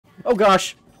Oh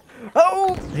gosh.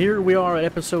 Oh! Here we are at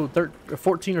episode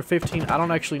 14 or 15. I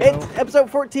don't actually know. It's episode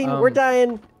 14. We're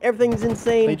dying. Everything's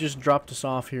insane. They just dropped us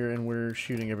off here and we're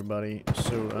shooting everybody.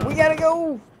 So we gotta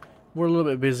go. We're a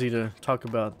little bit busy to talk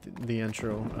about the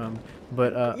intro.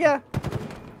 But yeah.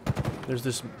 There's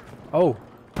this. Oh,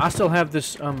 I still have this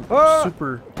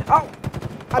super. Oh,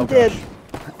 I'm dead.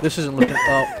 Gosh. This isn't looking.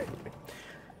 Oh.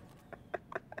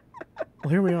 Well,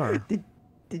 here we are.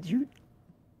 Did you?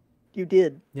 You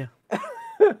did. Yeah.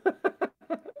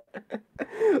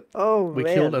 Oh, we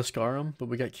man. killed Ascarum, but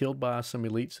we got killed by some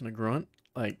elites and a grunt.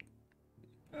 Like.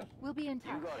 We'll be in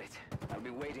touch. You got it. I'll be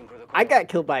waiting for the call. I got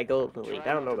killed by a gold elite.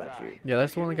 I don't know about you. Yeah,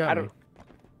 that's the one that got me.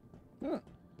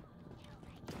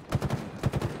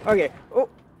 Okay. Oh.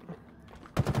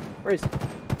 Where is?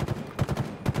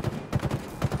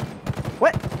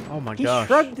 What? Oh my He gosh.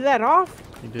 shrugged that off?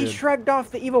 He did. He shrugged off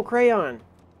the evil crayon.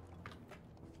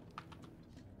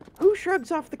 Who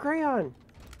shrugs off the crayon?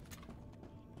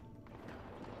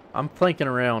 I'm flanking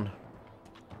around.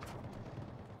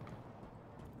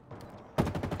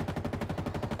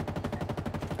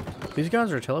 These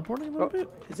guys are teleporting a little bit?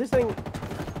 Is this thing...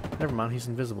 Never mind, he's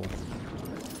invisible.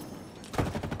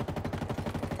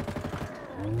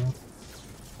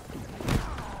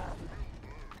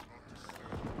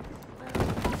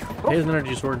 He has an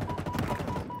energy sword.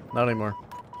 Not anymore.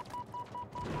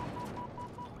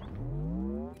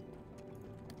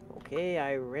 Okay,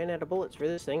 I ran out of bullets for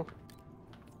this thing.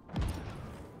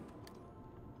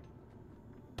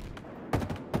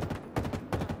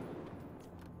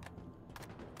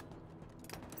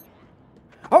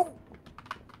 Oh!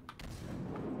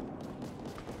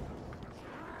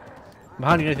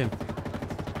 Behind you, Nathan.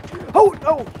 Oh,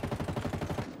 no!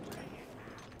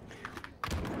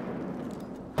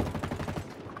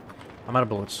 I'm out of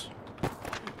bullets.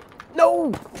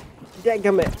 No!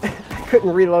 Dadgummit. I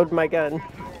couldn't reload my gun.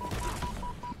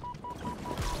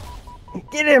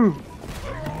 Get him!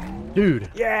 Dude!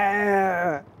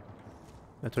 Yeah!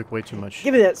 That took way too much.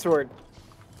 Give me that sword.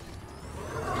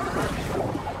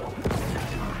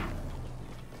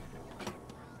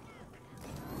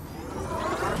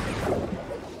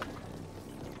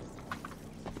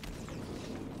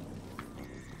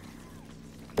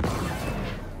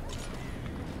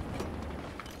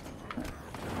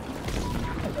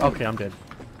 Okay, I'm dead.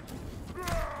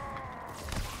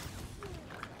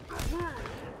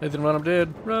 Nathan, run, I'm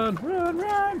dead. Run, run,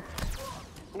 run!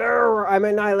 No, I'm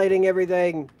annihilating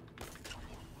everything.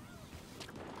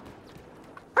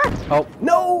 Oh.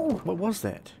 No! What was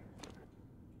that?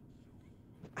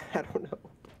 I don't know.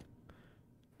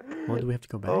 Well, do we have to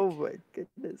go back? Oh my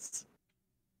goodness.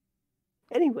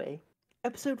 Anyway,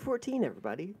 episode 14,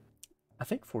 everybody. I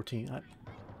think 14.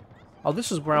 Oh,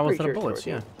 this is where I was out of bullets,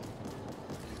 yeah.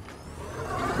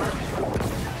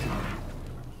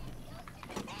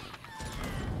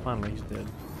 Finally, he's dead.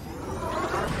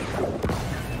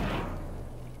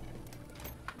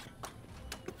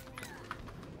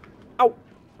 Oh!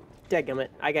 Dadgummit,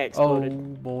 I got exploded. Oh,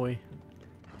 boy.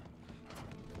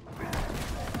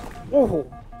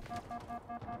 Oh!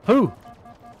 Who?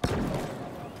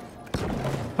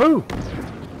 Who?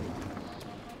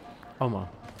 Oh, my.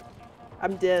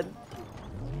 I'm dead.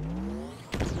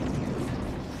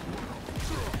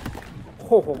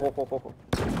 Ho, ho, ho, ho, ho, ho.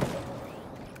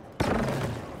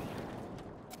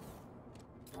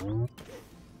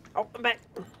 Oh, I'm back.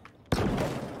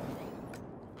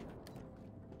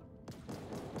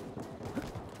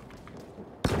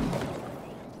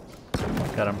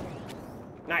 Got him.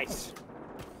 Nice.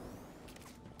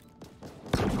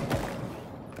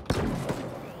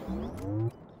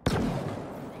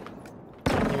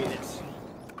 Give me this.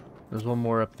 There's one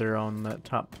more up there on that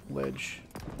top ledge.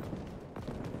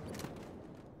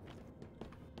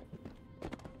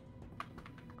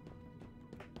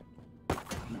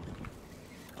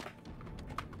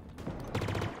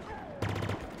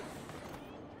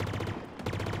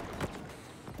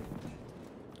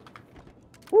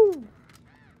 Woo!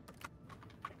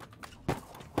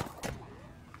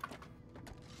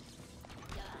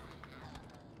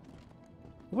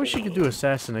 I wish you could do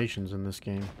assassinations in this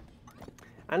game.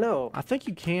 I know. I think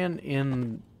you can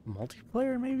in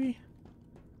multiplayer, maybe?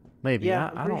 Maybe.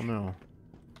 Yeah, I don't know.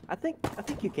 I think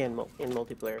you can in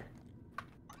multiplayer.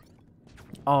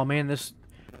 Oh, man, the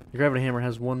gravity hammer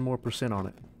has 1% more on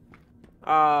it.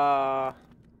 Uh...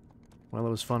 Well, it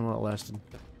was fun while it lasted.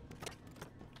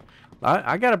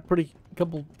 I got a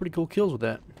couple pretty cool kills with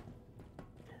that.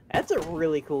 That's a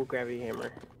really cool gravity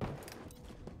hammer.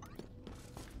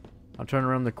 I turned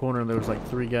around the corner and there was like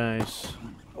 3 guys.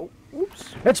 Oh,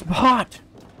 oops. It's hot!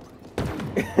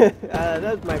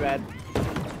 That's my bad.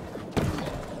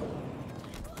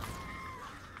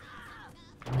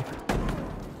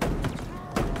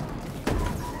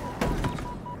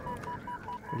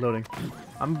 Loading.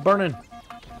 I'm burning.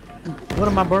 What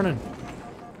am I burning?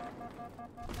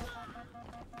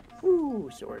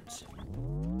 Ooh, swords.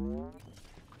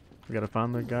 We gotta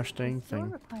find the gosh dang This door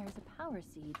thing. requires a power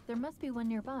seed. There must be one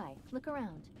nearby. Look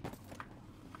around.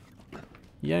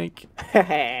 Yank.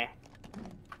 Haha.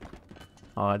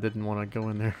 Oh, I didn't want to go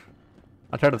in there.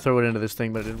 I tried to throw it into this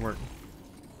thing, but it didn't work.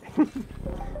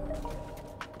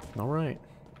 Alright.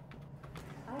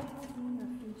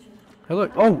 Hey,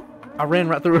 look. Oh! I ran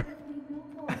right through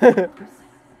her.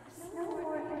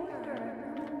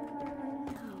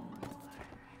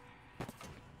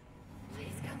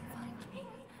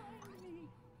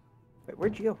 Wait,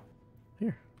 where'd you go?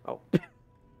 Here. Oh.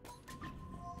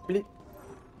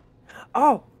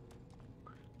 Oh!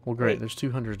 Well, great. Wait. There's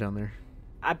 2 hunters down there.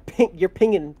 You're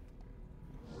pinging.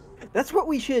 That's what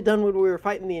we should have done when we were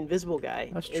fighting the invisible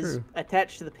guy. That's is true.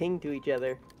 Attach the ping to each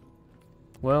other.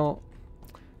 Well,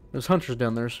 there's hunters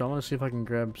down there, so I want to see if I can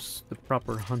grab the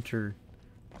proper hunter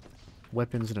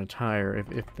weapons and attire,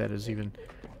 if that is even...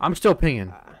 I'm still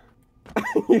pinging.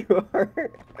 You are.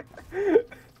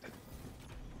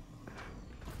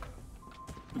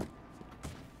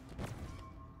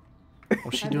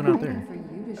 What's she doing out there? For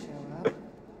you to show up.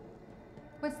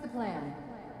 What's the plan?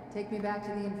 Take me back to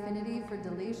the Infinity for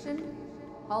deletion?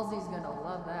 Halsey's gonna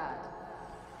love that.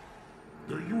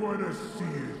 Do you want to see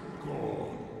it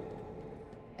gone?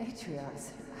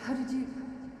 Atriox, how did you...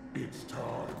 It's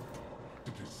time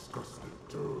to discuss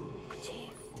the terms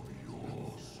of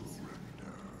your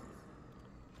surrender.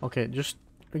 Okay, just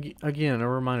again, a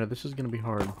reminder, this is going to be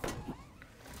hard.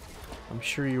 I'm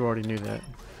sure you already knew that.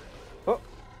 Oh.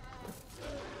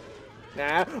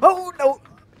 Nah. Oh, no!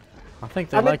 I think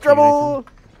they I'm in like trouble!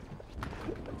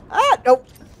 Ah, no!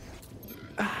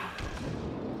 you.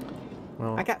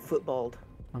 Well, I got footballed.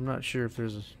 I'm not sure if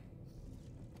there's a...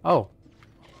 Oh!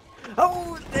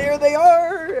 Oh, there they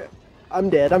are! I'm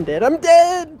dead, I'm dead, I'm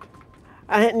dead!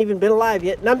 I hadn't even been alive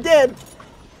yet, and I'm dead!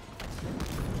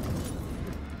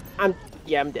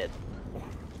 Yeah, I'm dead.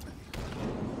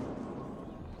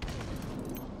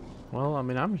 Well, I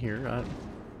mean, I'm here.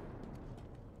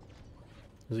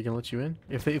 Is he gonna let you in?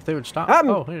 If they would stop. I'm-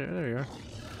 Oh, there you are.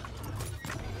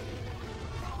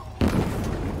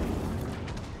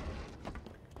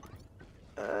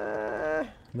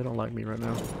 They don't like me right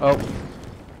now. Oh.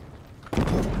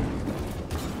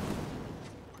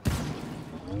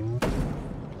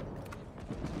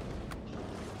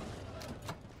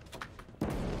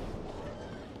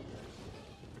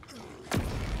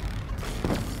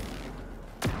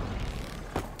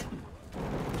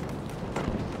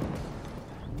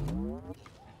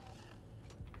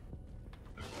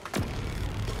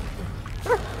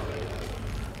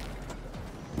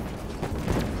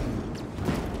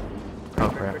 Oh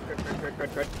crap.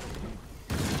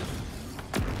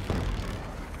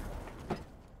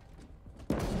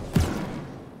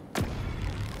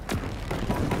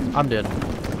 I'm dead.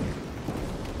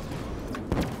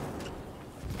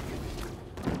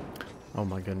 Oh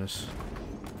my goodness.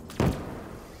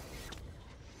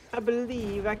 I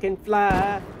believe I can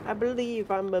fly. I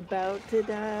believe I'm about to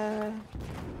die.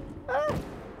 Ah.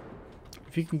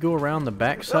 If you can go around the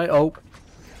backside. Oh.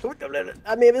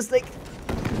 I made a mistake.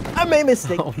 I made a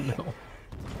mistake. Oh no.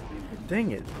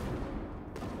 Dang it.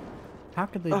 How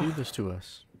could they do this to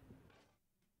us?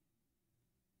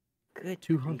 Good.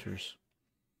 2 grief. hunters.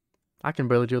 I can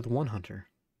barely deal with 1 hunter.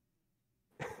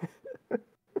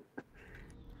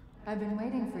 I've been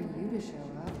waiting for you to show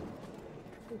up.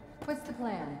 What's the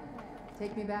plan?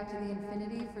 Take me back to the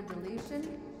Infinity for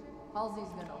deletion? Halsey's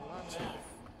gonna love that.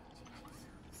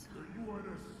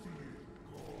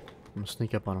 I'm gonna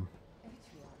sneak up on him.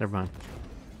 Never mind.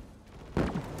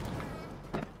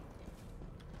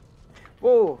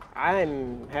 Whoa,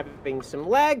 I'm having some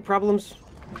lag problems.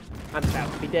 I'm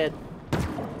about to be dead.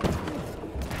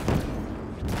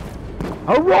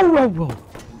 Oh, whoa, whoa, whoa!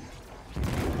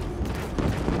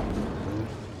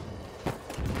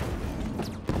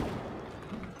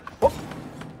 Oh.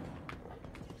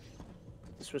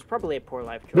 This was probably a poor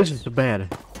life choice. This is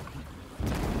bad.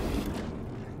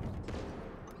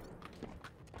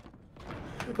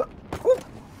 Oh.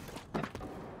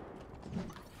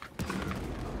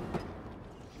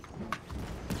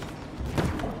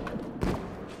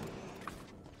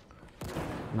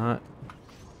 Not.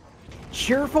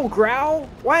 Cheerful growl?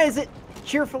 Why is it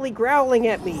cheerfully growling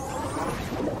at me?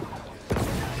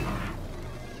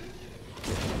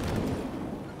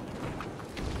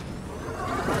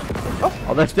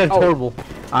 Oh, that's horrible.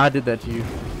 I did that to you.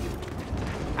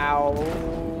 Ow.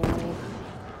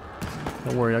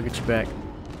 Don't worry, I'll get you back.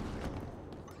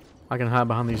 I can hide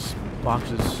behind these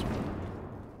boxes.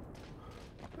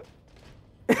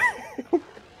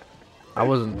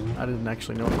 I didn't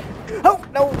actually know it. Oh,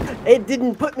 no! It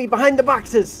didn't put me behind the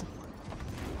boxes!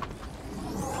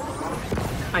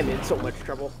 I'm in so much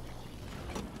trouble.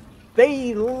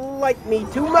 They like me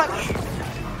too much!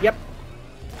 Yep.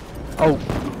 Oh.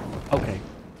 Okay.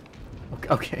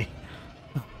 Okay.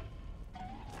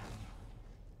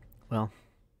 Well,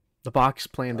 the box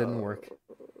plan didn't work.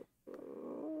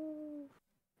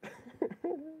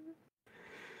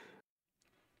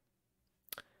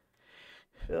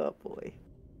 Oh, boy.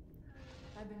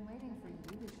 I've been waiting for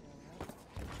you to show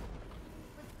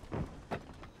up.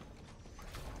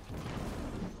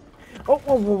 Oh,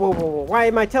 whoa, whoa, whoa, whoa, whoa. Why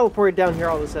am I teleported down here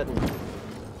all of a sudden?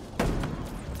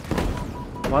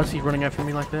 Why is he running after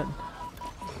me like that?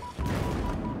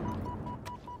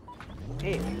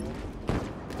 Hey.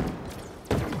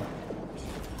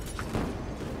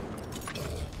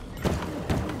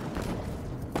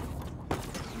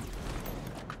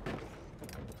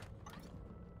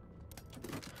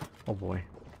 Oh boy.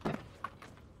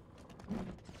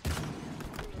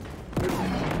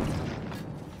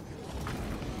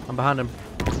 I'm behind him.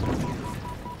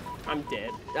 I'm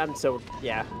dead. I'm so...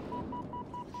 yeah.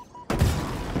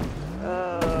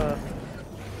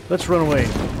 Let's run away.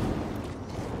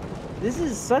 This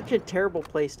is such a terrible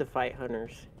place to fight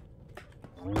hunters.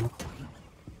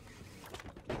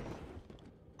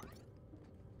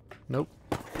 Nope.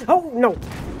 Oh, no!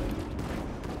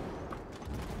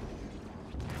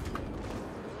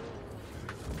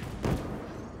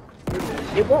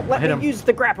 It won't let hit me him. use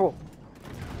the grapple.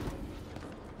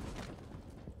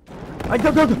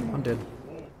 Go! I'm dead.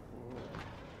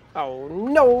 Oh,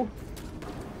 no!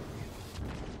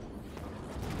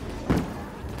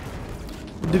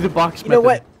 Do the box You method. know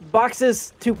what?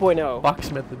 Boxes 2.0.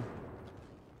 Box method.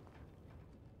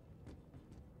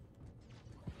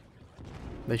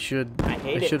 They should. I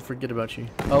hate They it. should forget about you.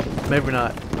 Oh, maybe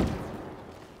not.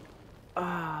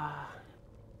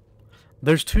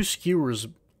 There's 2 skewers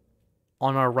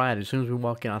on our right as soon as we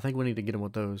walk in. I think we need to get them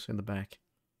with those in the back.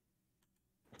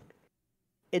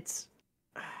 It's...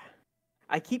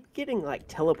 I keep getting, like,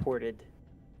 teleported.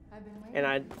 I've been waiting.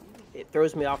 And it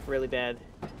throws me off really bad.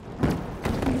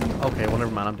 Okay, well, never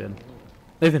mind. I'm dead.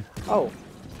 Nathan. Oh,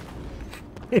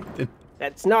 Nathan.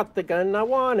 that's not the gun I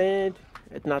wanted.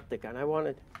 It's not the gun I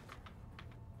wanted.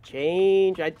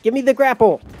 Change. Give me the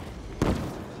grapple.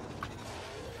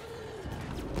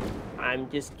 I'm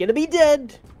just gonna be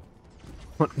dead.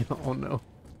 Oh no.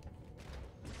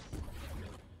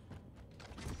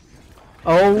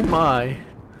 Oh my.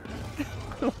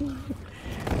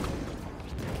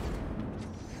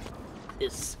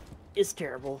 This is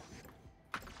terrible.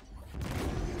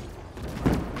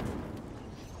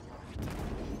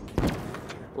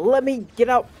 Let me get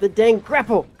out the dang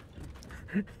grapple.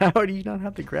 How do you not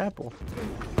have to grapple?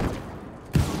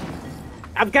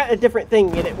 I've got a different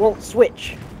thing and it won't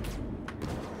switch.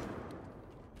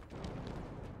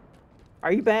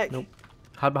 Are you back? Nope.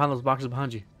 Hide behind those boxes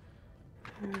behind you.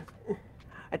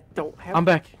 I don't have... I'm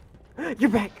back. You're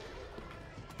back.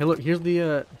 Hey, look. Here's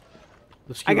the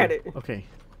skewer. I got it. Okay.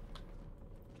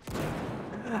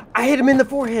 I hit him in the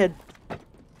forehead.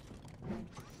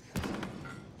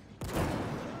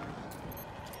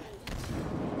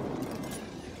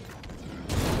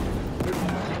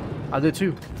 I did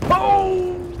too.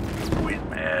 Oh! Wait,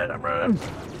 man, I'm running.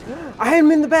 I hit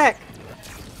him in the back.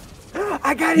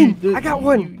 I got him. I got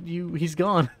one. He's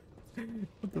gone.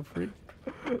 What the freak?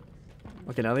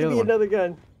 Okay, now the Give other me one. another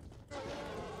gun.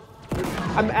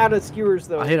 I'm out of skewers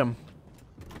though. I hit him.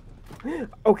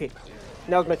 Okay,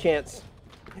 now's my chance.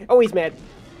 Oh, he's mad.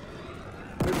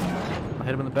 I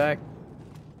hit him in the back.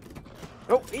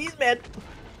 Oh, he's mad.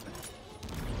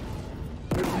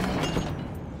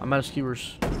 I'm out of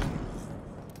skewers.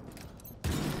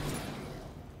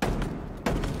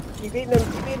 Keep hitting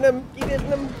him. Keep hitting him. Keep hitting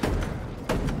him.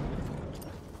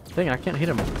 Dang, I can't hit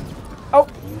him. Oh,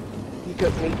 he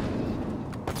took me.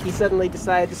 He suddenly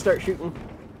decided to start shooting.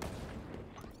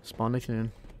 Spawn Nathan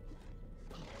in.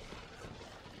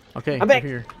 Okay, I'm back.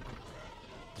 you're here.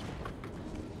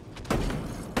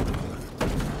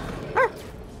 Ah.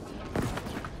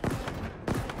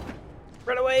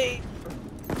 Run away.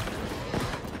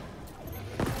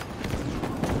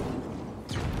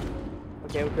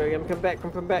 Okay, okay, I'm coming back.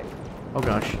 I'm coming back. Oh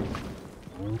gosh.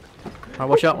 Alright,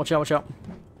 watch out, watch out, watch out.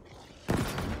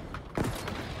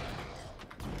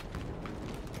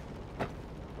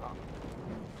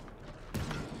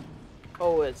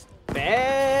 Oh, it's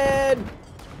bad.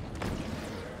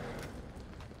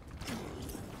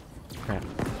 Crap.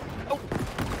 Oh,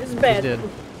 this is bad. He's dead.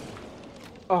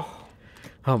 Oh,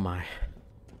 Oh my.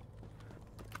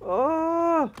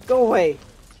 oh, go away.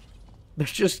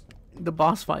 There's just the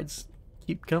boss fights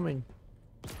Keep coming.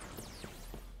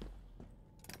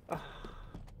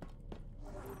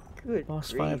 Good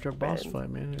Boss grief, fight after boss man. fight,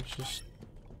 man. It's just...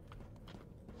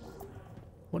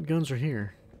 What guns are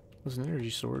here? There's an energy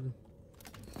sword.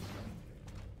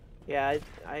 Yeah,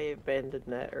 I abandoned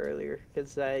that earlier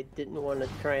because I didn't want to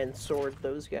try and sword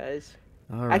those guys.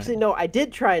 Alright. Actually, no, I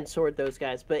did try and sword those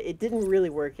guys, but it didn't really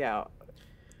work out.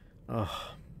 Ugh.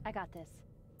 I got this.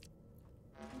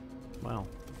 Wow.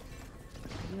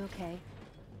 Are you okay?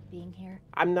 Being here?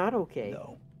 I'm not okay.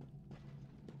 No.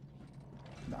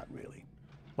 Not really.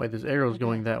 Wait, there's arrows Okay.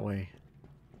 going that way.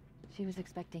 She was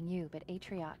expecting you, but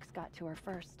Atriox got to her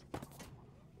first.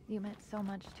 You meant so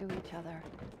much to each other.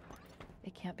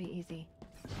 It can't be easy.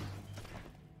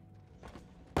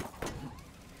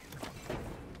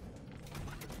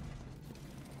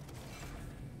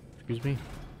 Excuse me?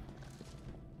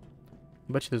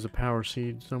 I bet you there's a power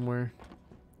seed somewhere.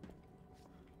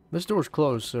 This door's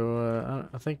closed, so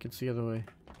I think it's the other way.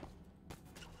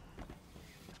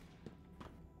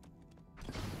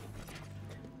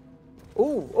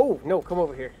 Oh, no, come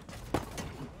over here.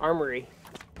 Armory.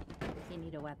 You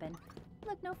need a weapon?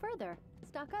 Look no further.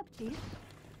 Stock up, Chief.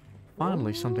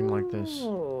 Finally, something like this.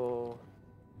 Oh.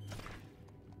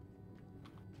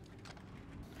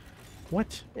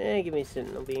 What? Give me a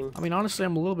sentinel beam. I mean, honestly,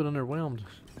 I'm a little bit underwhelmed.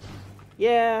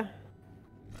 Yeah.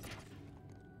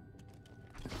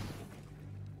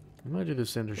 I'm gonna do the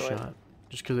cinder Go ahead. shot.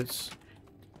 Just because it's...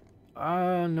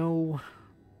 no.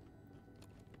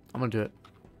 I'm gonna do it.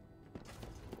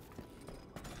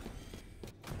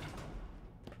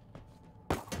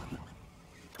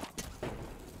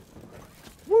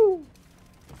 Woo!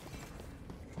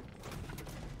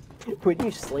 When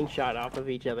you slingshot off of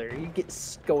each other, you get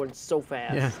going so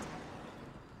fast. Yeah.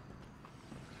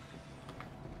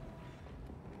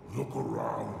 Look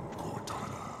around,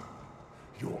 Cortana.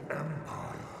 Your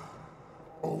empire.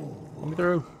 Let me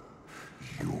through.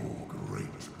 Your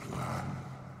great plan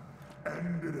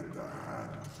ended at the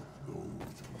hands of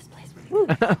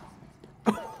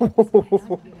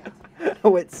those I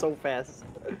went so fast.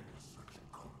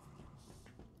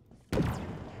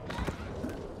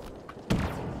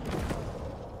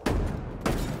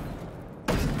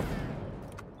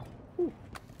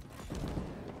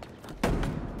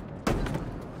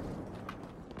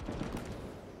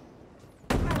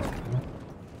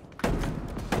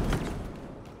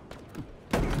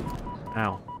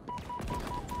 Ow.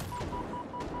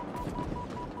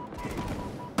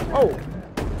 Oh,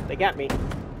 they got me.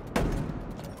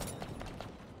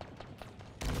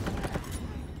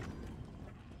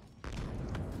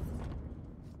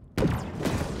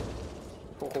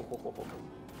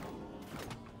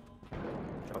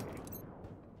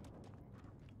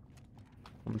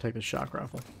 I'm gonna take the shock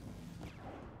rifle.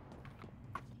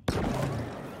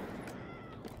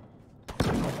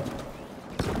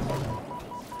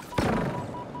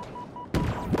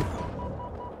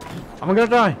 I'm gonna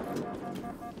die.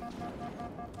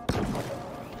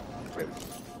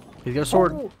 He's got a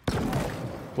sword. Oh.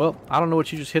 Well, I don't know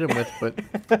what you just hit him with,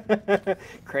 but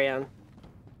Crayon.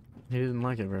 he didn't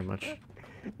like it very much.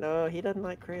 No, he doesn't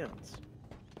like crayons.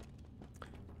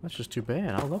 That's just too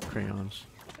bad. I love crayons.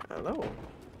 I don't know.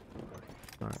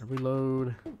 Alright,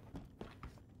 reload.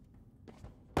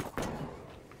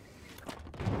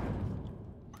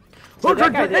 So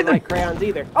that guy didn't like crayons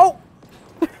either. Oh!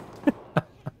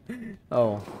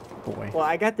 Oh, boy. Well,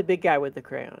 I got the big guy with the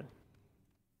crayon.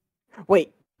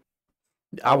 Wait.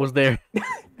 I was there.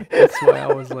 That's why I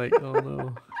was like, oh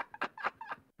no.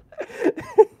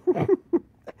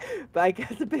 But I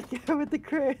got the big guy with the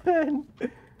crayon.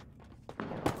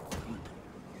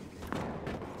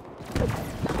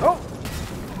 Oh!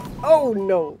 Oh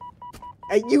no!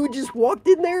 And you just walked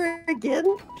in there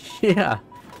again? Yeah.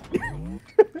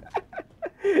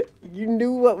 You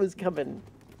knew what was coming.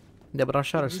 Yeah, but I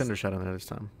shot a cinder shot in there this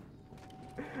time.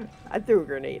 I threw a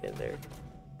grenade in there.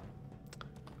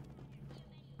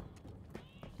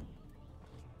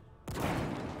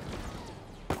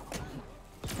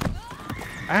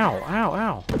 Ow, ow,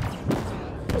 ow.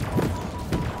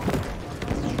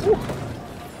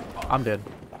 I'm dead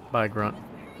by a grunt.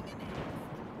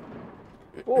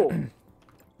 Oh.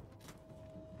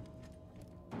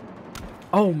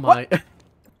 Oh my.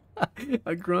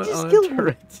 A grunt Just on a killed me.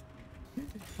 turret.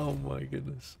 Oh my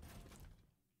goodness.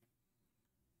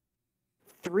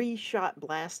 3-shot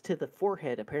blast to the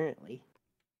forehead, apparently.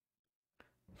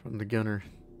 From the gunner.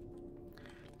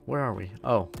 Where are we?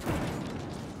 Oh.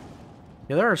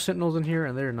 Yeah, there are sentinels in here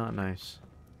and they're not nice.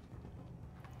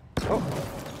 Oh.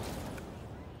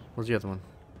 Where's the other one?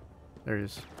 There he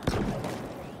is.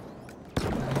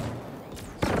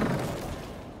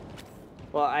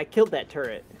 Well, I killed that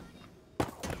turret.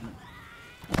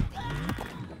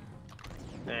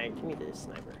 Alright, give me this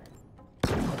sniper.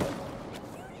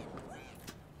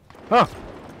 Oh!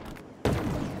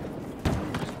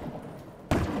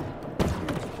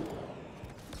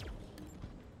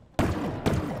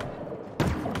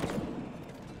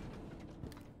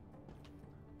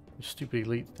 You stupid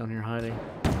elite down here hiding.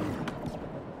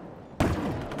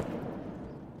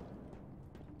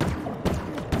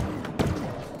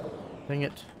 Dang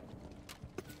it.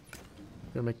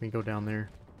 Gonna make me go down there.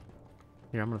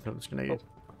 Here, I'm gonna throw this grenade.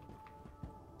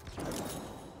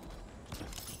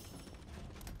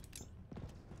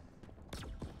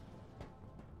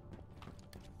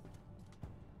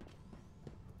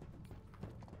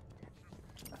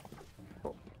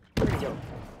 Oh, where'd he go?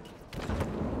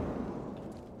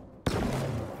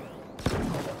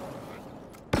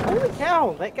 Holy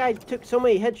cow! That guy took so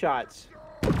many headshots.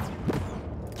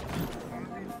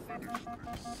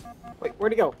 Wait,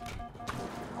 where'd he go?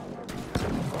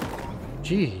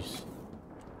 Jeez.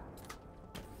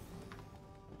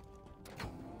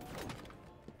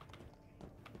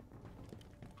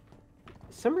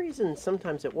 For some reason,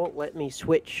 sometimes it won't let me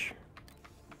switch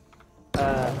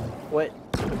what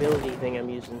ability thing I'm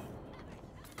using.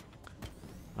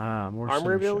 More Armor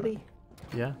slingshot. ability?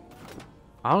 Yeah.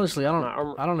 Honestly, I My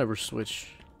armor- don't ever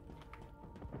switch.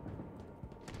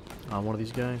 One of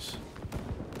these guys.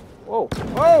 Whoa!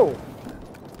 Whoa!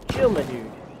 Chill, my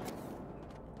dude.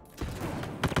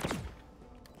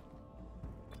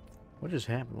 What just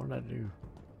happened? What did I do?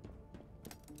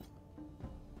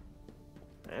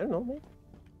 I don't know, man.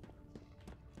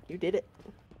 You did it.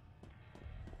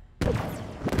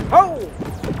 Oh!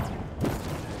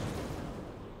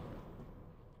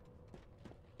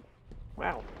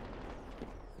 Wow.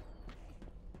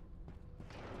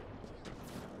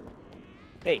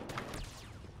 Hey.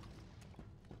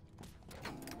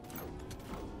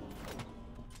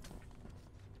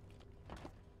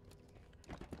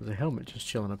 There's a helmet just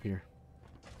chilling up here.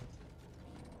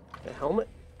 A helmet?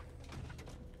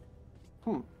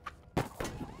 Hmm.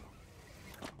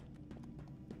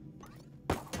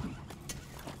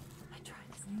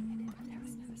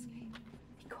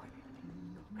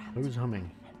 Who's humming?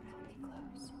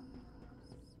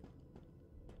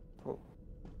 Oh.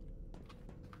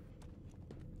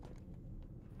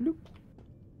 Bloop.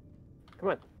 Come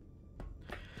on.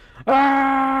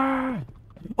 Ah!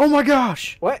 Oh my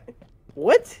gosh! What?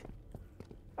 What?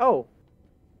 Oh.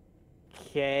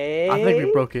 Okay. I think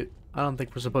we broke it. I don't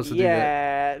think we're supposed to do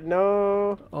that. Yeah,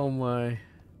 no. Oh my.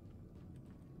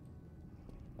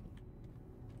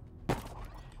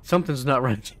 Something's not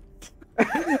right.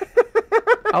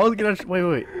 I was gonna.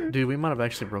 Wait. Dude, we might have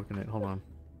actually broken it. Hold on.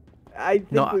 I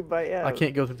think No, we might have. I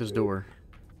can't go through this door.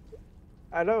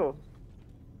 I know.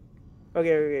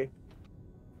 Okay.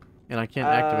 And I can't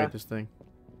activate this thing.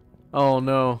 Oh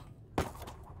no.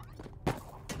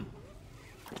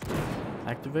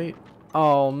 Activate?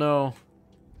 Oh no.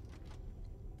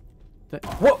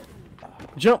 Whoa!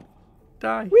 Jump!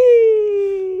 Die!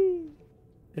 Whee!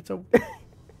 It's a.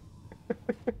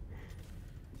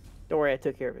 Don't worry, I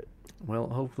took care of it. Well,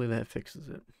 hopefully that fixes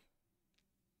it.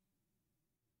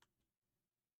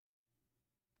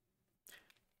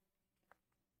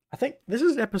 I think this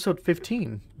is episode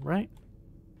 15, right?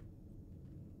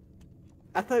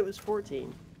 I thought it was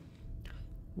 14.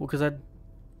 Well, because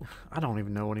I don't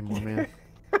even know anymore, man.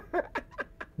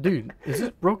 Dude, is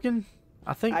it broken?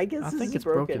 I think this is it's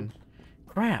broken.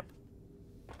 Crap.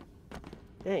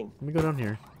 Dang. Let me go down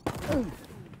here.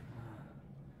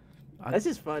 This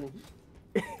is fun.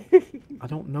 I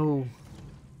don't know.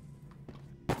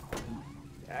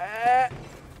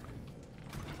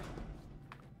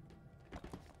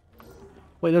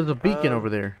 Wait, there's a beacon over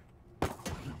there.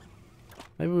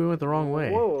 Maybe we went the wrong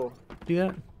way. Whoa. See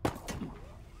that?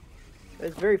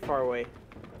 That's very far away.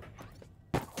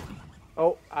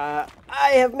 Oh, I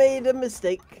have made a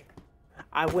mistake.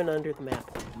 I went under the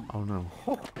map. Oh no.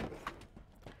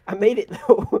 I made it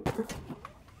though.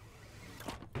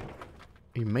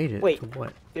 You made it? Wait. To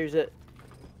what?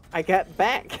 I got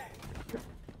back.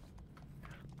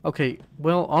 Okay,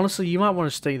 well, honestly, you might want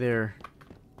to stay there.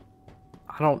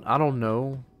 I don't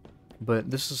know,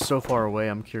 but this is so far away.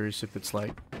 I'm curious if it's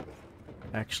like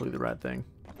actually the right thing.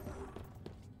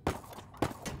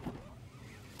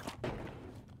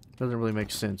 Doesn't really make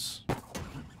sense.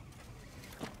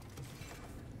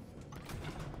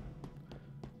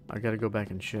 I gotta go back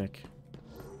and check.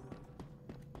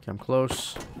 Okay, I'm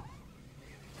close.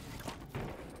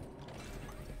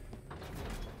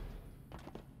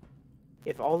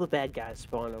 If all the bad guys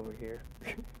spawn over here.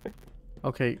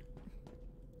 Okay.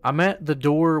 I'm at the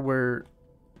door where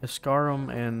Escarum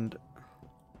and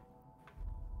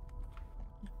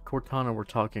Cortana were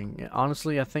talking.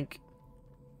 Honestly, I think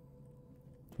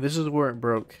this is where it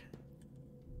broke.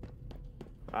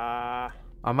 I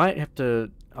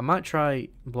might try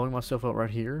blowing myself up right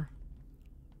here.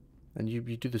 And you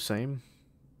do the same.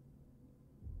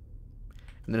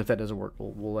 And then if that doesn't work,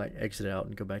 we'll like exit out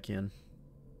and go back in.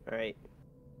 Alright.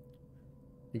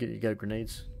 You got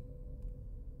grenades?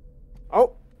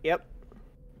 Oh, yep.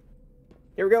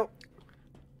 Here we go.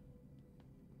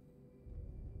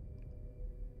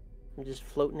 I'm just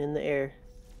floating in the air.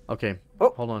 Okay. Oh.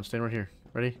 Hold on, stand right here.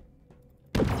 Ready?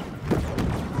 Hold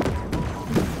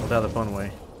out the fun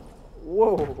away.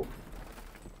 Whoa.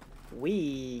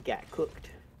 We got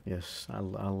cooked. Yes, I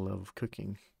love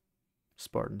cooking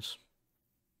Spartans.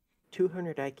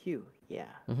 200 IQ. Yeah.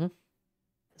 Mm-hmm.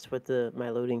 That's what my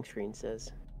loading screen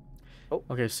says. Oh.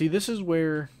 Okay, see, this is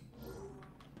where...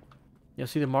 Yeah,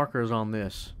 see the marker is on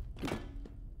this.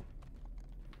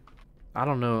 I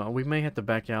don't know. We may have to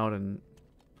back out and...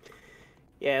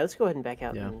 Yeah, let's go ahead and back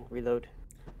out Yeah. and reload.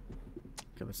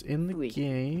 Okay, let's end the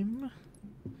game.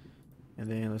 And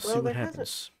then let's see Well, what there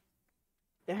happens.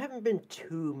 There haven't been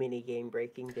too many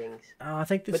game-breaking things. I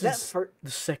think this is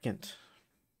the second.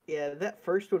 Yeah, that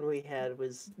first one we had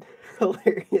was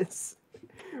hilarious.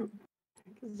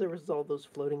 Because there was all those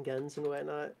floating guns and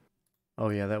whatnot. Oh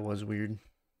yeah, that was weird.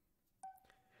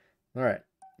 All right,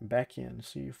 back in.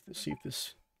 See if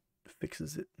this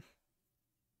fixes it.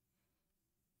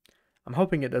 I'm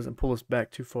hoping it doesn't pull us back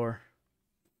too far.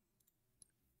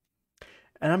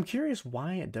 And I'm curious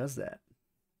why it does that.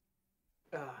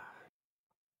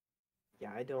 Yeah,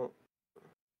 I don't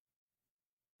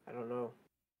know.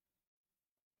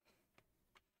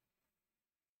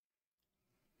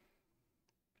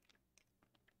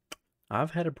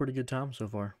 I've had a pretty good time so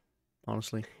far,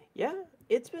 honestly. Yeah,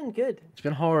 it's been good. It's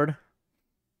been hard.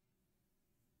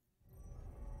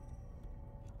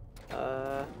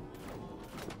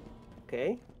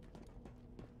 Okay.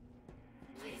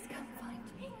 Please come find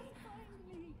me.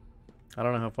 I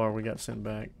don't know how far we got sent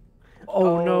back.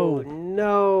 Oh no!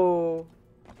 No!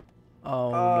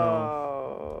 Oh no!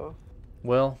 Oh.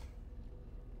 Well,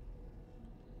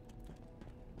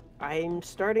 I'm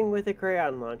starting with a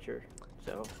crayon launcher,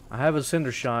 so. I have a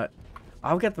cinder shot.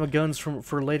 I've got the guns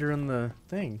for later in the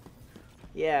thing.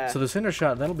 Yeah. So the cinder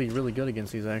shot, that'll be really good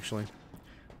against these actually.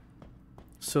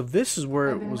 So this is where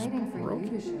I've it been was waiting for you broken.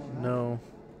 to show up. No.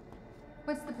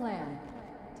 What's the plan?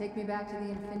 Take me back to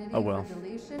the Infinity Oh, well. for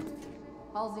deletion?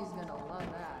 Halsey's gonna love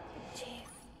that. Do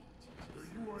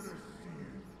you want to see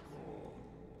it go?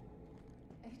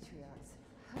 Atriox.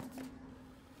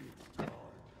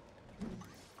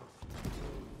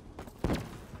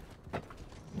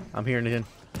 I'm hearing it in.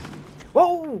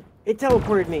 Whoa! It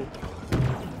teleported me.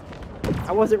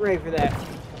 I wasn't ready for that.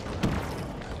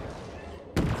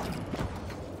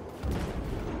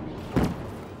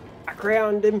 I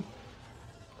crayoned him.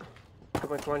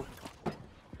 Come on, come on.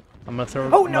 I'm gonna throw.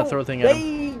 Oh I'm no! gonna throw a thing at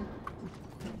him.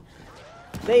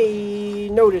 They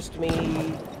noticed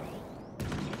me.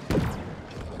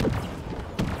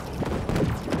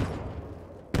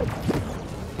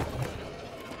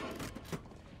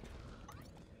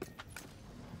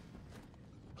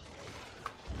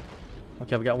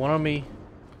 Okay, I've got one on me.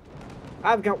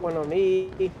 I've got one on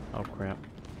me, Oh crap.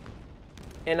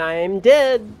 and I'm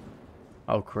dead.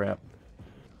 Oh crap.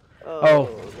 Oh, Oh.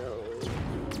 no.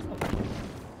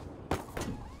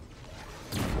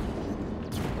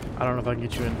 I don't know if I can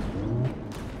get you in.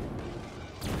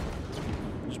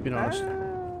 Just being honest.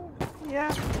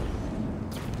 Yeah.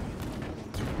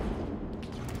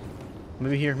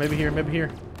 Maybe here. Maybe here. Maybe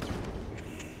here.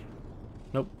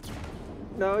 Nope.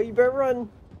 No, you better run.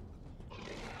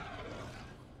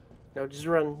 No, just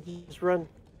run. Just run.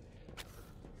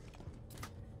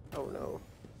 Oh no.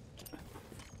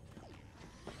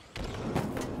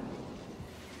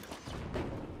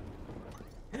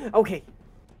 Okay.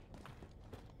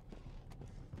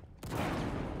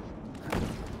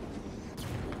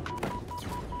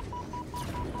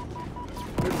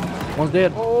 One's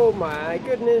dead. Oh my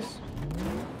goodness.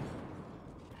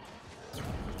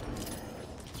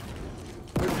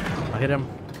 I hit him.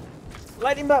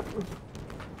 Light him up.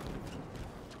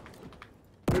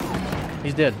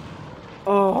 He's dead.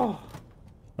 Oh,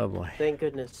 Oh boy. thank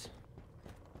goodness.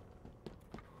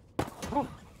 Oh.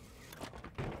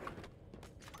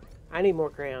 I need more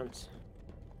crayons.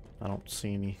 I don't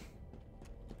see any.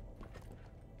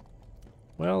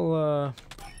 Well,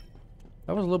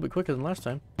 that was a little bit quicker than last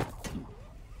time.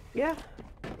 Yeah.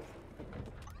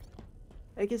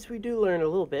 I guess we do learn a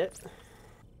little bit.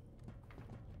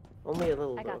 Only a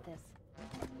little, I though. got this.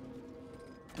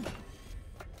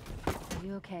 Are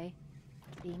you okay?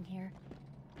 Being here?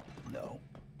 No.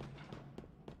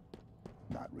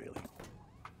 Not really.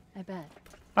 I bet.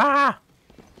 Ah!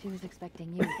 She was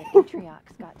expecting you, but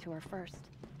Atriox got to her first.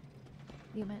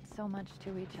 You meant so much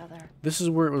to each other. This is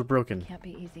where it was broken. Can't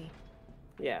be easy.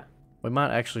 Yeah. We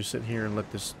might actually sit here and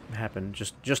let this happen,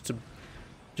 just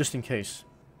in case.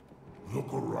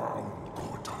 Look around,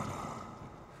 Cortana.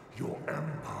 Your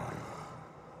empire.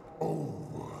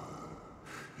 Over.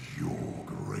 Your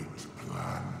great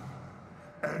plan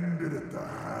ended at the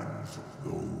hands of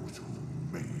those who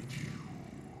made you.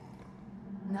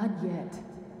 Not yet.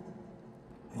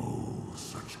 Oh,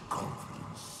 such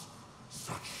confidence.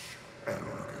 Such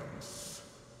arrogance.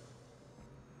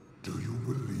 Do you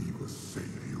believe a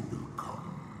savior will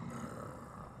come?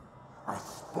 A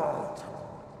Spartan?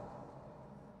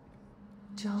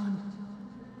 John,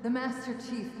 the Master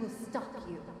Chief will stop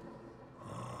you.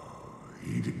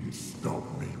 He didn't stop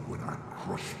me when I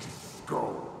crushed his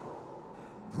skull.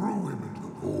 Threw him into the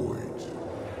void.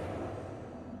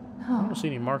 I don't see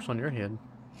any marks on your head.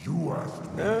 You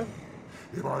asked me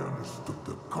if I understood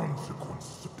the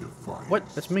consequences of defiance. What?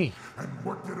 That's me. And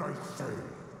what did I say?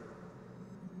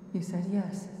 You said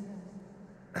yes.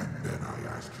 And then I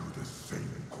asked you the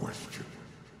same question.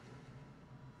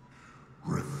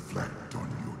 Reflect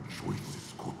on your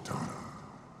choices, Cortana.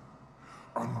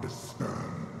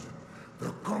 Understand the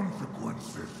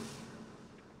consequences.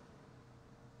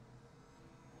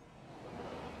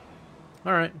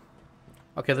 All right.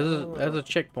 Okay, that's a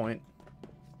checkpoint.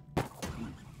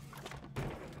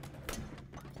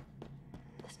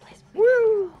 This place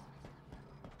Woo!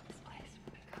 This place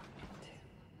we go into.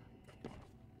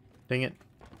 Dang it.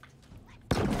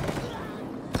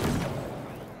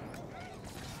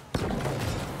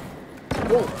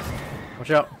 Whoa.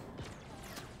 Watch out.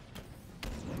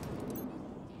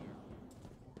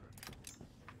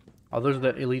 Oh, there's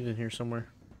that elite in here somewhere.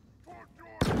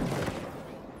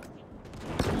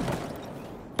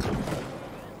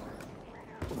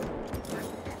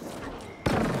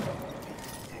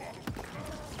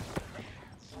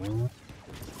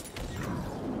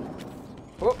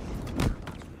 Oh.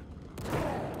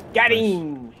 Got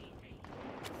him!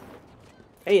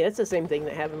 Hey, that's the same thing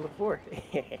that happened before.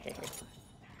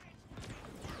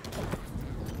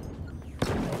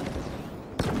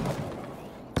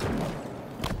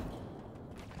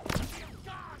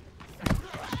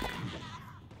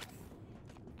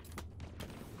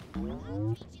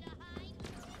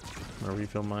 I'm gonna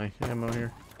refill my ammo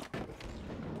here.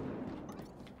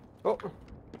 Oh.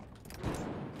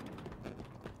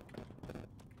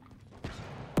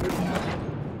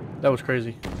 That was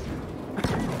crazy.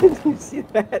 Did you see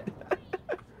that?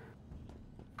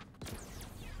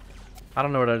 I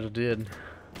don't know what I just did.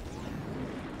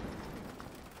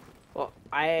 Well,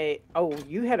 oh,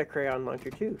 you had a crayon launcher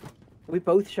too. We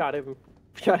both shot him.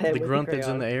 Shot him The with grunt the that's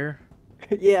in the crayon. air.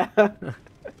 Yeah. That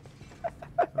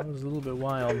was a little bit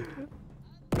wild.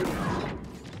 Okay,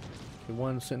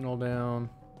 one sentinel down.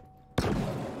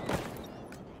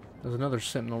 There's another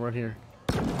sentinel right here.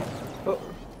 Oh.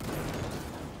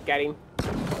 Got him.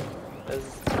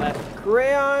 There's left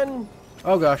crayon.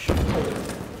 Oh gosh.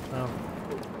 Oh.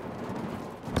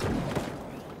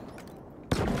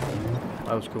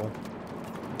 That was cool.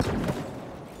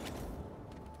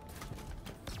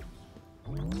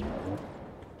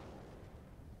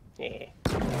 Yeah.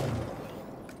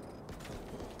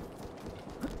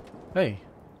 Hey.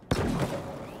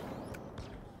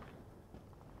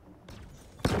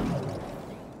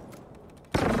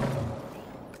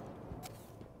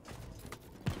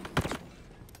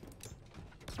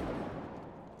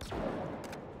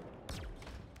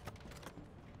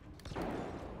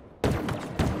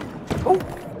 Oh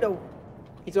no,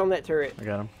 he's on that turret. I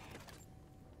got him.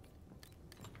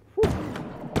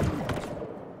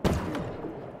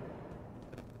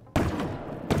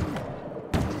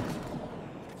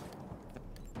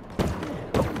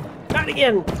 Not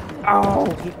again. Oh,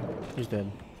 He's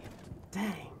dead.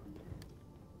 dang.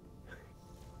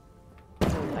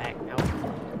 Come back now.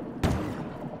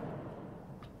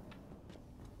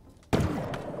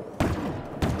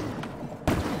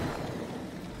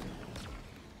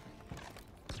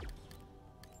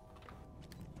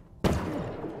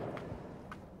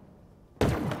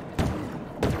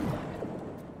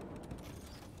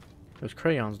 There's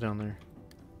crayons down there.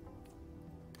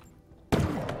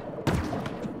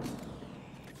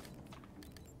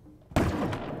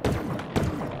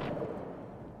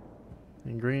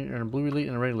 And green and a blue elite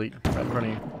and a red elite right in front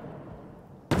of you.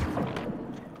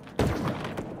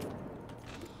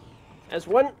 As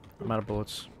one. I'm out of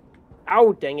bullets.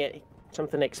 Oh, dang it.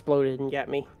 Something exploded and got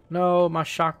me. No, my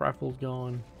shock rifle's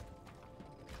gone.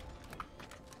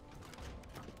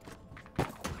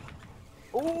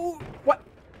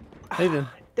 Hey then.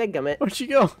 Dadgummit. Where'd she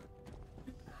go?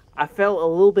 I fell a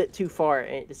little bit too far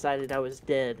and it decided I was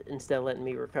dead instead of letting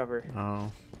me recover.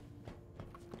 Oh.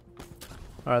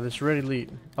 Alright, this ready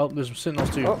lead. Oh, there's sentinels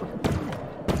too. Oh.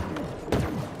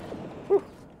 Whew.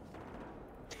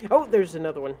 Oh, there's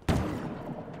another one.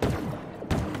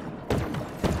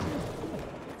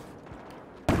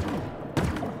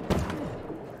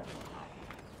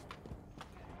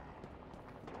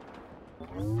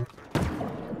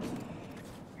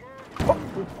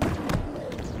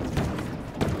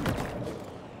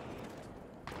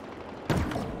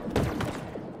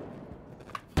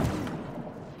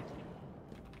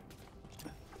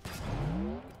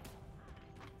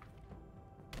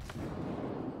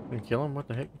 Can you kill him? What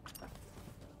the heck?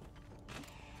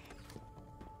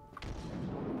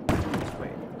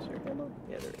 Wait, is there ammo?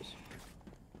 Yeah, there is.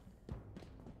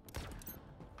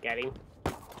 Got him.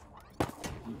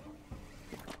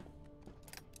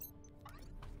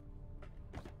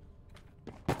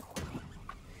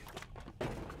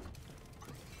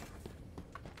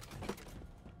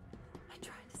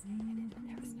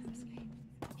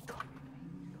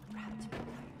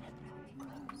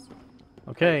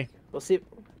 Okay. We'll see.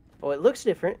 Oh, it looks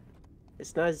different.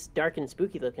 It's not as dark and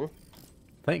spooky looking.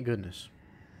 Thank goodness.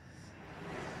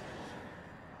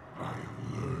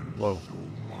 Whoa. So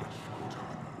much,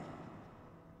 Cortana.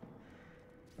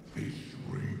 This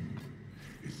ring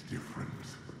is different.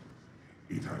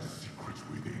 It has secrets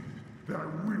within that I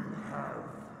will have.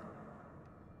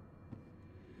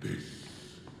 This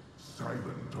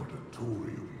silent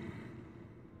auditorium.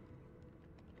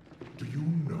 Do you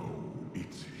know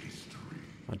its history?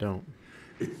 I don't.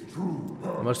 Its true I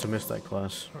purpose. must have missed that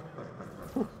class.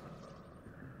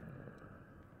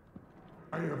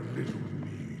 I have little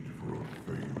need for a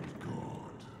failed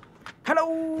god.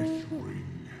 Hello! This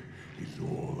ring is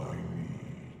all I need.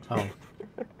 Oh.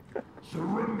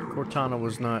 Surrender. Cortana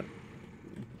was not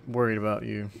worried about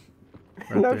you.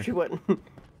 Right No, there. she wasn't.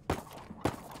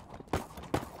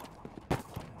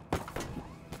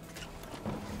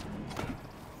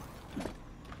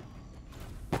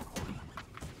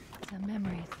 The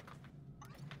memories.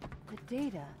 The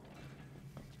data.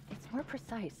 It's more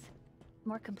precise.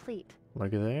 More complete.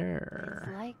 Look at It's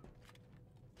there. like...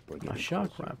 A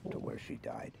shock rifle. To where she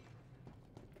died.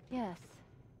 Yes.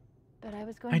 But I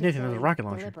was going Hey, to Nathan, there's a say rocket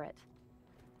launcher. deliberate.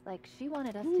 Like, she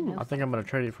wanted us to know I think I'm gonna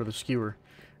trade it for the skewer.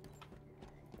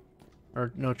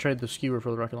 Or no, trade the skewer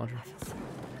for the rocket launcher. So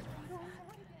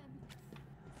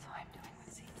I'm doing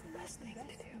what seems the best thing to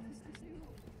do.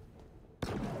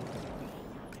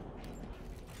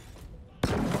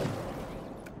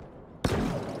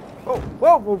 Oh,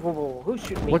 whoa, whoa, whoa, whoa. Who's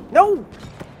shooting me? What? No!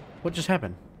 What just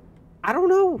happened? I don't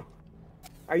know.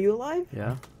 Are you alive?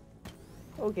 Yeah.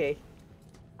 Okay.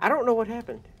 I don't know what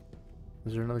happened.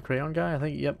 Is there another crayon guy? I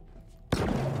think, yep.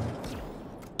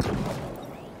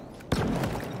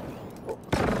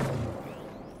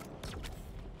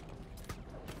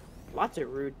 Lots of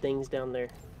rude things down there.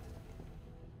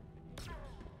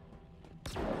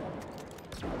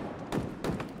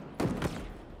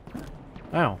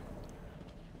 Ow.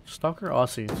 Stalker? Oh, I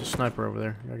see. It's a sniper over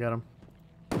there. I got him.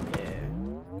 Yeah.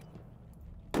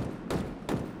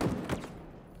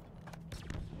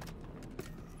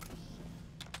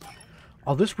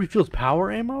 Oh, this refills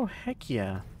power ammo? Heck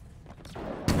yeah.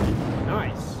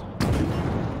 Nice.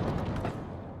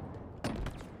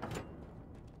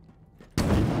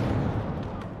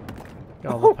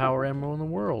 Got all the power ammo in the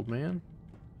world, man.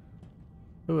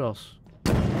 Who else?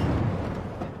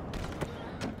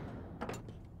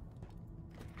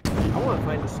 I want to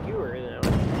find a skewer now.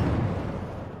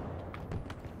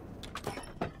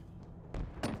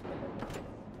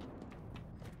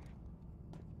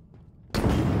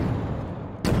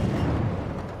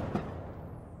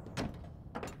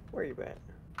 Where are you at?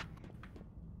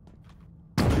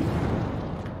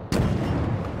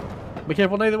 Be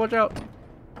careful, Nathan. Watch out.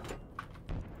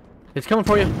 It's coming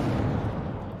for you.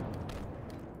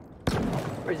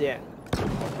 Where's he at?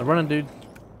 I'm running, dude.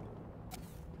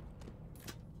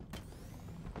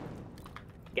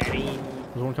 Got him.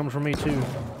 There's one coming from me, too.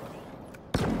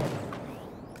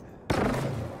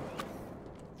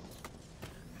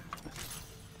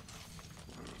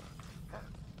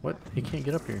 What? He can't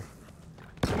get up here.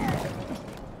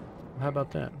 How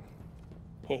about that?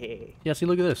 Hey. Yeah, see,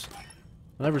 look at this.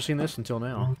 I've never seen this until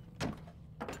now.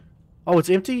 Oh, it's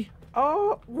empty?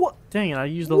 Oh, what? Dang it, I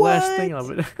used the last thing What?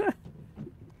 of it.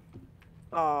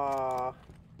 Aw.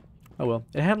 Oh well.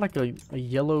 It had like a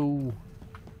yellow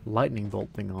lightning bolt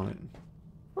thing on it.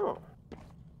 Oh.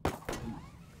 Oh,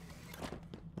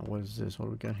 what is this? What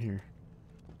do we got here?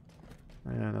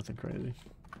 Yeah, nothing crazy.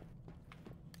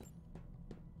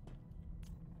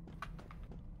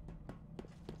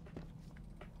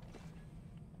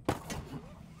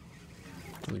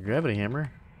 The gravity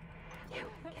hammer.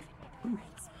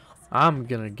 I'm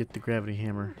gonna get the gravity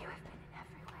hammer.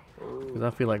 Because I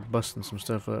feel like busting some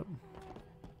stuff up.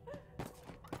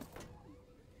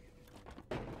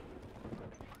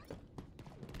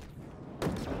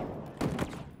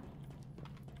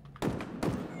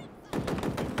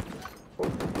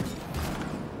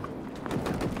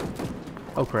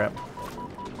 Oh crap.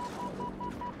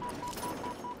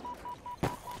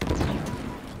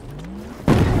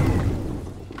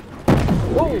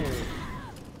 Whoa!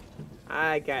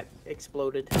 I got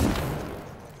exploded.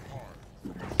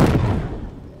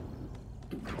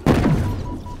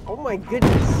 Oh my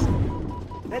goodness.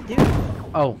 That dude.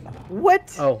 Oh.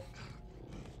 What? Oh.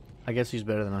 I guess he's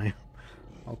better than I am.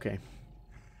 Okay.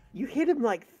 You hit him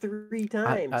like 3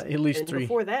 times. At least and 3.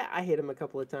 Before that, I hit him a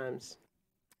couple of times.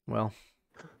 Well.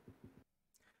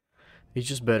 He's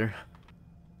just better.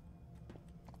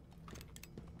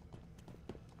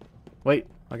 Wait.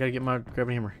 I gotta get my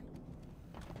gravity hammer.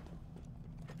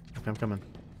 Okay, I'm coming.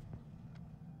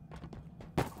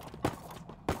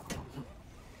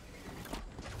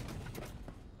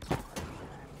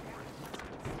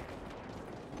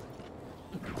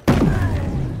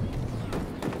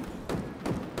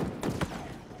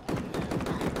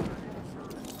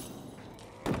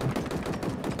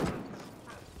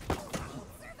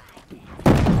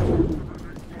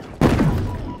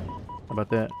 How about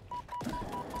that?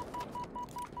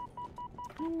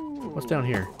 What's down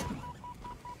here?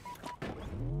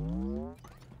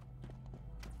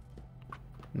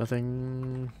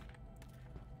 Nothing.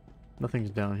 Nothing's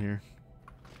down here.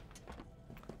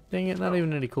 Dang it, not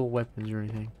even any cool weapons or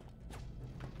anything.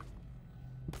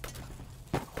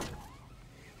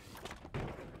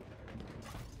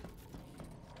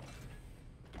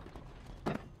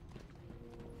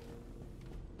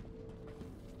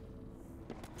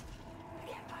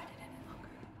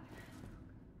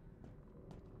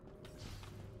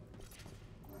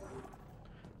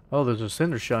 Oh, there's a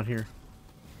cinder shot here.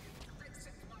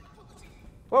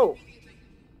 Whoa!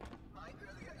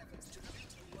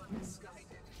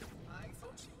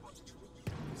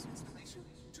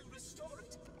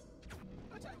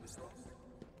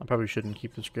 I probably shouldn't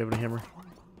keep this gravity hammer.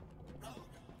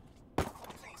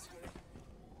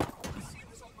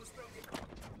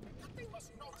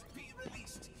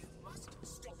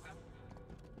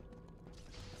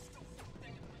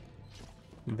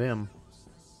 Them.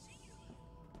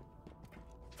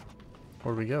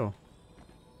 Where'd we go?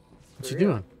 What's he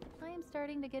doing? I am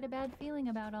starting to get a bad feeling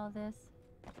about all this.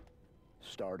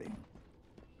 Starting.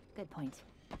 Good point.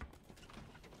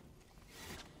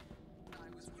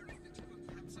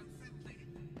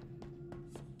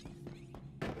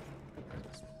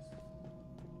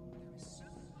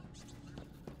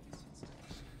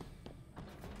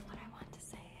 What I want to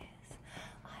say is,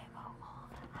 I owe all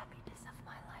the happiness of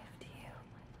my life to you.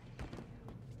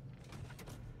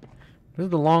 This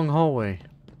is the long hallway.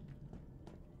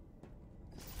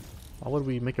 Why would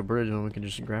we make a bridge when we can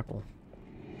just grapple?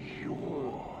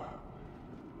 Your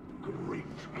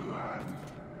great plan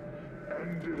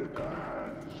ended at the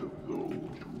hands of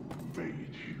those who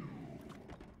made you.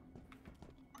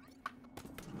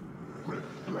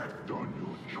 Reflect on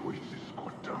your choices,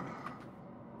 Cortana.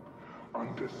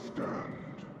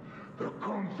 Understand the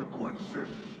consequences.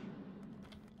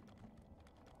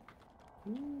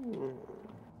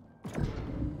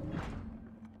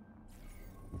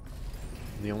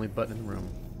 The only button in the room.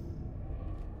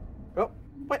 Oh,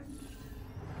 what?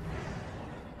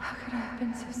 How could I have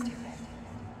been so stupid?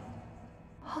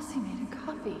 Halsey made a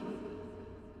copy.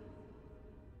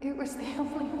 It was the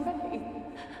only way.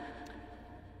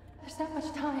 There's not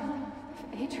much time.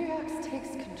 If Atriox takes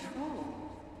control,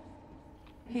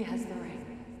 he has the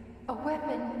ring. A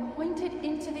weapon pointed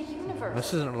into the universe.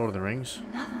 This isn't Lord of the Rings.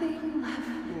 Nothing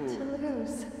left to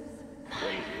lose.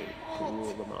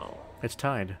 Rule them all. It's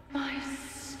tied. My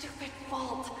stupid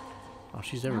fault. Oh,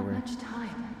 she's Not everywhere. much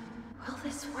time. Will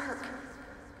this work?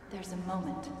 There's a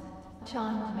moment.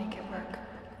 John will make it work.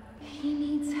 He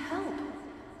needs help.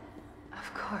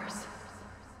 Of course.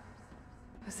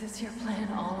 Was this your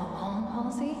plan all along,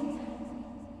 Halsey?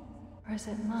 Or is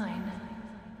it mine?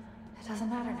 It doesn't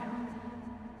matter now.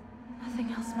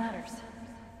 Nothing else matters.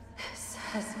 This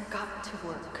has got to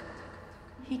work.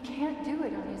 He can't do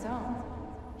it on his own.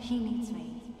 He needs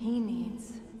me. He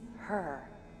needs her.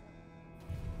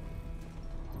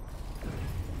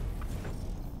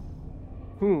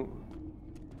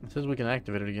 It says we can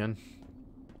activate it again.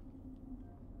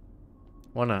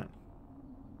 Why not?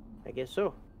 I guess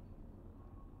so.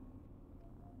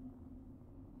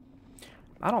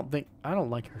 I don't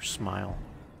like her smile.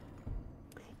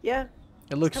 Yeah.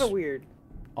 It looks kind of weird.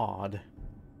 odd.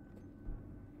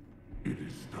 It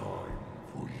is time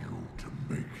for you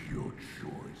to make your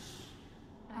choice.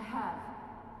 I have.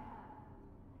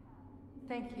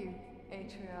 Thank you,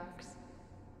 Atriox.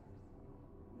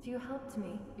 You helped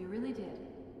me. You really did.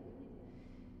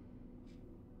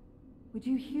 Would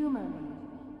you humor me?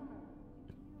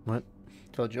 What?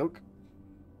 Tell a joke?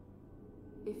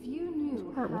 If you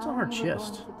knew What's how on her you were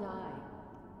chest? going to die,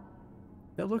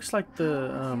 That looks like how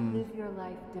the would you live your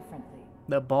life differently?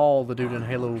 that ball the dude in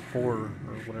Halo 4 or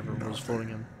whatever was floating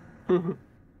in.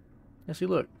 Yeah, see,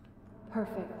 look.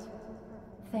 Perfect.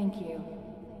 Thank you.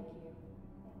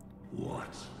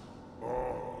 What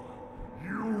are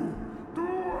you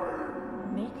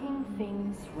doing? Making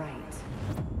things right.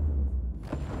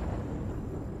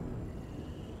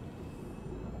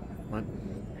 What?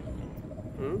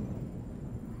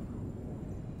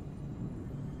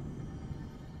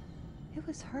 It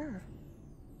was her.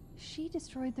 She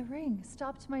destroyed the ring,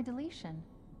 stopped my deletion.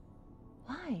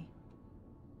 Why?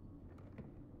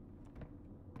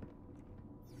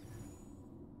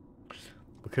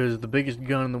 Because the biggest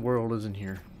gun in the world isn't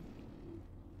here.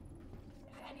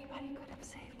 If anybody could have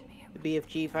saved me, The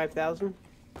BFG 5000.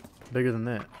 Bigger than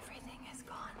that. everything is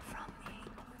gone from me.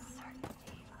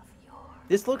 Certainty of your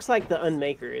This looks like the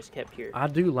Unmaker is kept here. I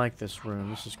do like this room.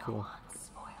 This is cool.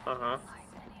 Uh-huh.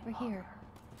 We're here.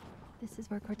 This is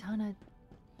where Cortana...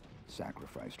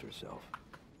 Sacrificed herself.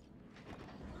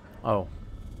 Oh.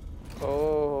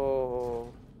 Oh.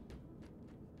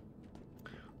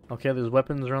 Okay, there's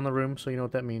weapons around the room, so you know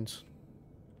what that means.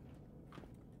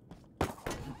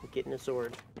 Getting a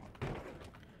sword.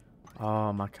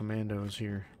 Oh, my commando is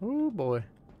here. Oh boy.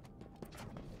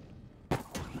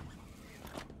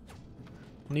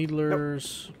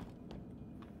 Needlers.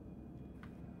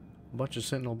 A bunch of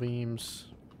sentinel beams.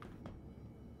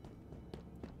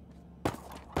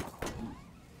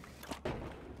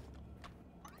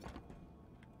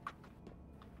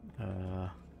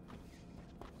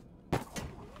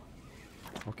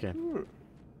 Okay.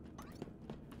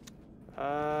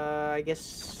 I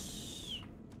guess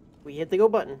we hit the go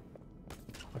button.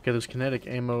 Okay, there's kinetic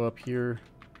ammo up here.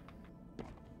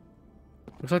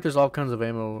 Looks like there's all kinds of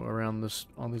ammo around this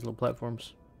on these little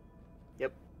platforms.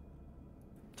 Yep.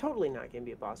 Totally not gonna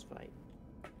be a boss fight.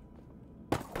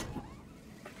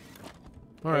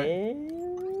 All right.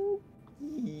 And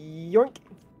yoink.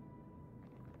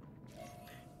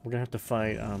 We're gonna have to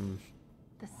fight.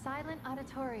 The Silent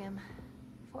Auditorium.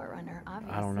 Forerunner,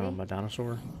 obviously. I don't know, my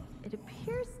dinosaur. It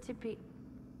appears to be...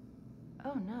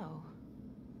 Oh, no.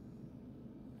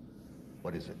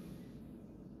 What is it?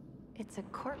 It's a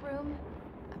courtroom,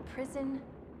 a prison,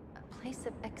 a place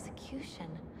of execution.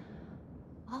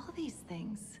 All these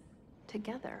things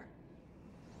together.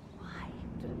 Why?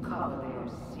 To cover their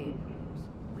sins,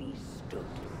 we stood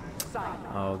silent,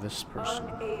 Oh, this person.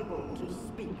 unable to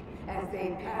speak as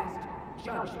they passed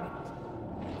judgment.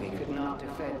 We could not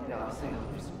defend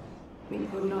ourselves. We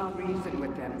could not reason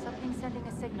with them. Something's sending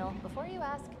a signal. Before you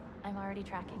ask, I'm already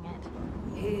tracking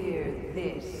it. Hear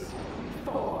this,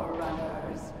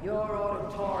 Forerunners. Your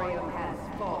auditorium has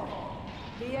fallen.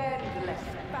 The endless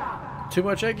bound. Too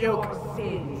much egg yolk. Your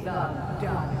sins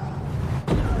undone.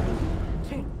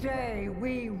 Today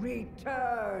we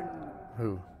return.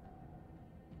 Who?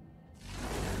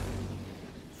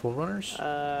 Forerunners?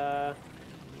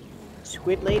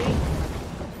 Squid Lady?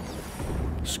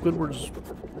 Squidward's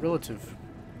relative.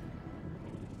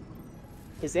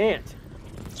 His aunt.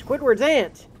 Squidward's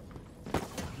aunt.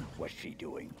 What's she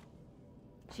doing?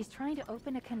 She's trying to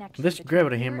open a connection. This between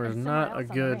gravity here hammer and is somewhere not else a on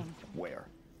the good- ring. Where?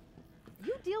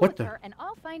 You deal What with the- her, and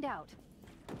I'll find out.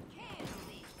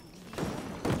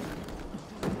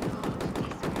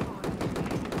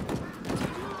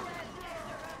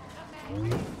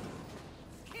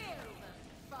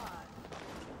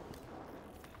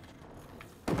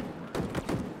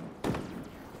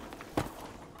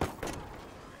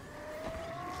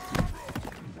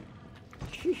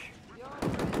 Sheesh.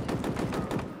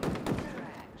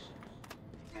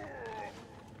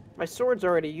 My sword's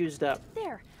already used up.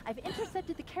 There, I've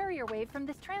intercepted the carrier wave from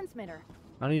this transmitter.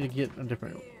 I need to get a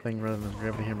different thing rather than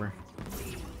gravity hammer.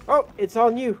 Oh, it's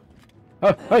on you.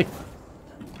 Oh, hey!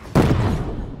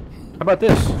 How about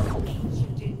this?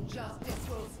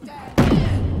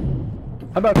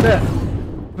 How about that?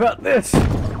 How about this?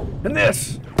 And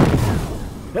this?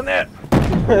 And that?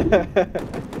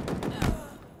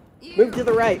 Move to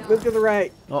the right. Move to the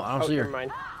right. Oh, I don't see her. Never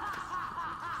mind.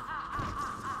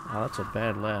 Oh, that's a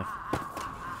bad laugh.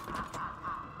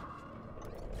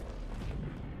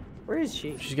 Where is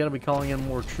she? She's got to be calling in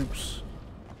more troops.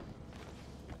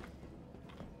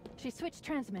 She switched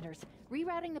transmitters,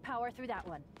 rerouting the power through that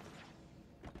one.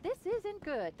 This isn't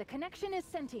good. The connection is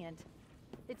sentient.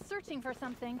 It's searching for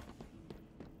something.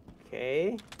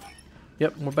 Okay.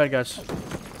 Yep, more bad guys.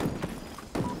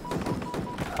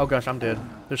 Oh gosh, I'm dead.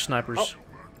 There's snipers.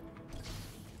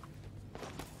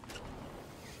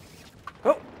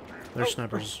 Oh. There's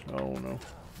snipers. Oh no.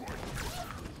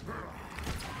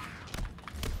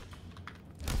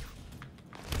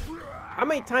 How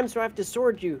many times do I have to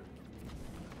sword you?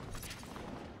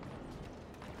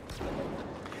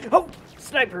 Oh,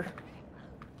 sniper.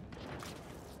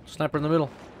 Sniper in the middle.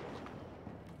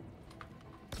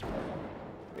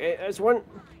 Okay, there's one.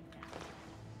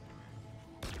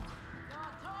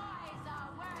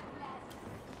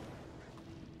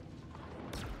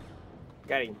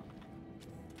 Got him.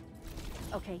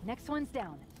 Okay, next one's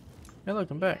down. Hey,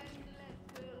 look, I'm back.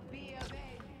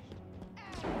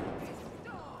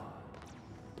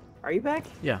 Are you back?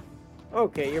 Yeah.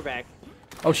 Okay, you're back.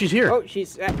 Oh, she's here. Oh,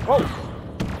 she's. Oh!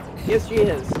 Yes, she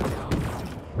is.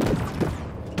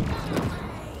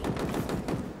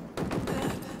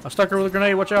 I stuck her with a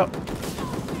grenade. Watch out.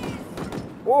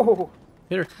 Whoa!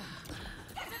 Hit her.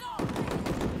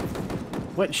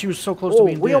 What? She was so close to Oh,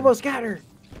 being we dead. almost got her.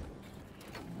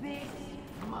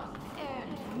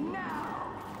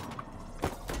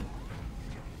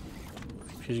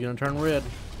 She's gonna turn red.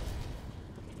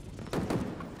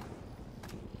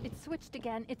 It's switched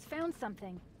again. It's found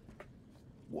something.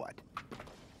 What?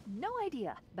 No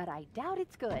idea, but I doubt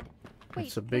it's good. Wait,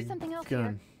 It's a there's big something else gun.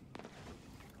 here.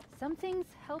 Something's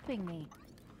helping me.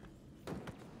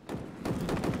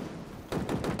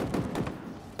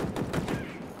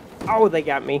 Oh, they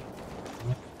got me.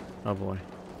 Oh boy.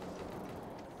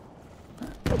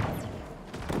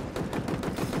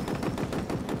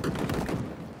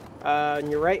 On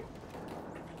your right.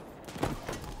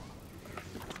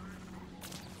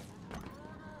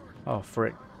 Oh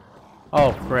frick.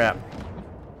 Oh crap.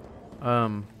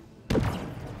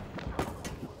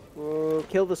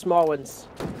 Kill the small ones,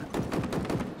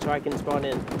 so I can spawn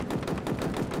in.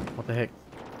 What the heck?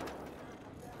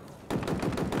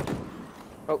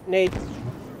 Oh, nade.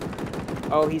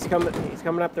 Oh, he's coming. He's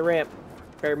coming up the ramp.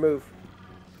 Better move.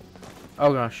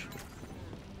 Oh gosh.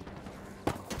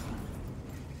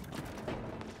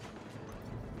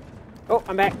 Oh,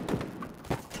 I'm back.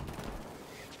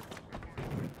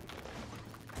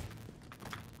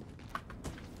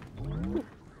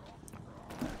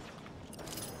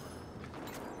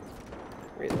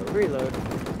 Reload, reload.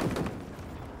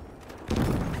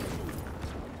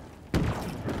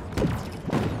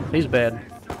 He's bad.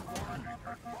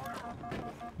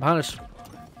 Behind us.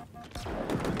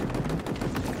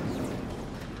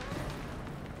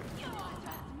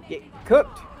 Get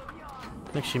cooked. I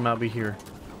think she might be here.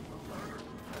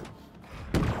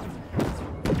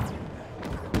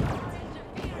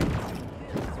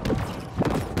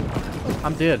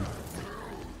 I'm dead.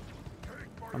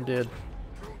 I'm dead.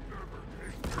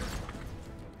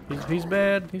 He's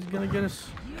bad. He's gonna get us.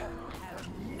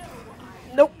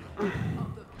 Nope.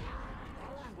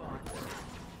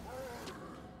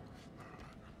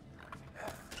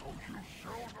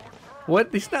 What?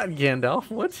 He's not Gandalf.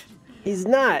 What? He's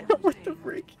not. What the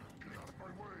freak?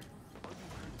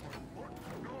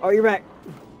 Oh, you're back.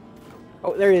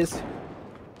 Oh, there he is.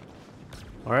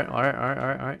 Alright, alright, alright,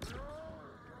 alright, alright.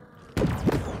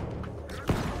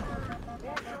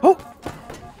 Oh!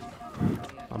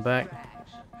 I'm back.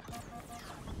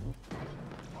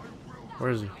 Where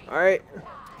is he? Alright.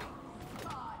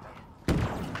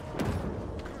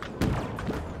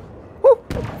 Woo!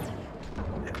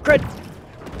 Cred!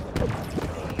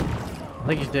 I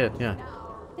think he's dead, yeah.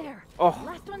 There. Oh.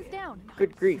 Last one's down.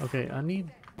 Good grief. Okay, I need...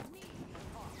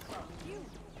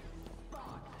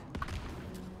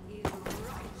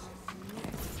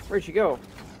 Where'd she go?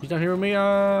 He's down here with me,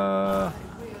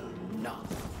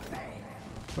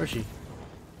 Where's she?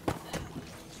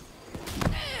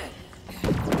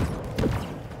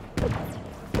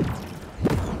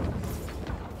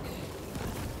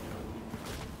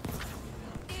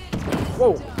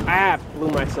 Whoa! I blew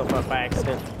myself up by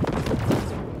accident.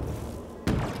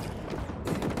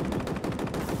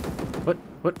 What?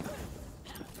 What?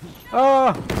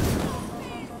 Ah!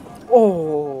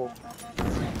 Oh!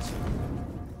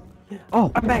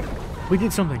 Oh! I'm back! We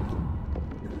did something.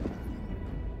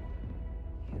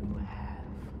 You have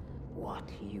what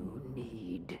you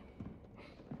need.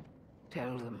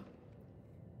 Tell them.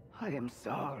 I am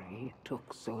sorry it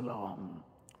took so long.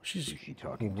 She's Who's she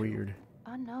talking to? weird.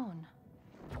 Unknown.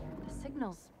 The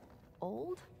signal's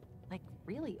old? Like,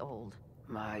 really old.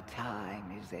 My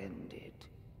time is ended.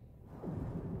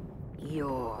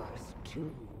 Yours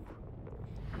too.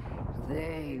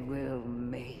 They will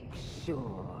make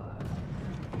sure.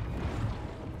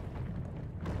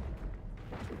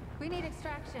 We need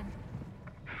extraction.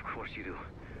 Of course you do.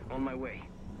 On my way.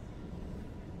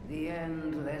 The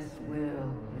endless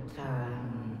will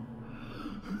return.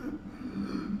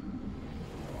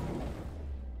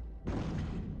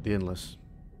 The endless.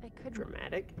 I couldn't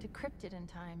Dramatic. decrypt it in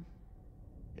time.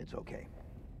 It's okay.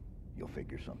 You'll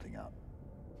figure something out.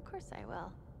 Of course I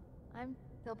will.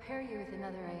 They'll pair you with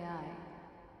another AI.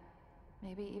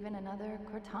 Maybe even another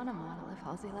Cortana model if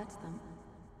Halsey lets them.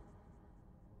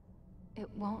 It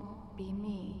won't be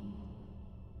me.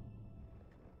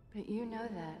 But you know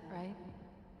that, right?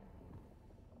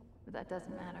 But that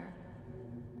doesn't matter.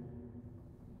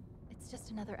 It's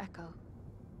just another echo.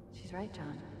 She's right,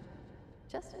 John.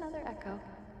 Just another echo.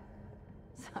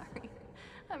 Sorry,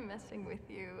 I'm messing with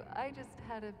you. I just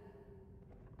had a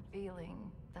feeling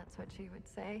that's what she would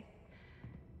say.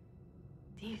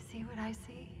 Do you see what I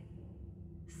see?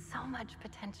 So much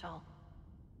potential.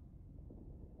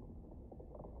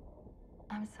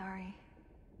 I'm sorry.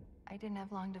 I didn't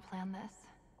have long to plan this.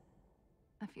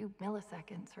 A few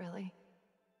milliseconds, really.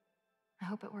 I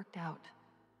hope it worked out.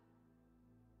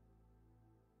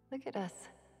 Look at us.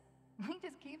 We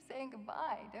just keep saying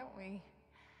goodbye, don't we?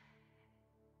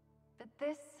 But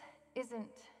this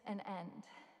isn't an end.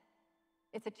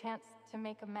 It's a chance to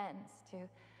make amends, to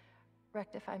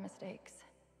rectify mistakes.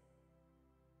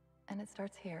 And it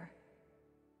starts here.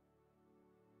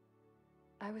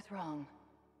 I was wrong.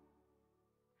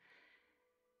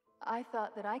 I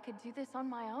thought that I could do this on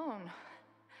my own.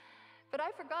 But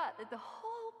I forgot that the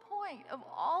whole point of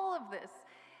all of this,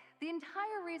 the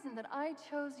entire reason that I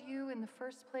chose you in the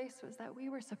first place, was that we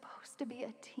were supposed to be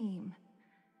a team.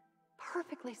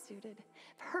 Perfectly suited,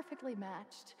 perfectly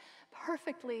matched,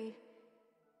 perfectly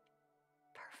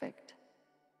perfect.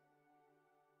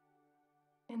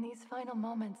 In these final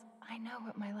moments, I know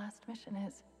what my last mission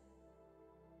is.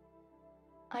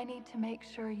 I need to make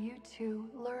sure you two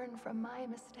learn from my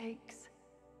mistakes.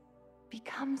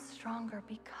 Become stronger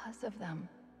because of them.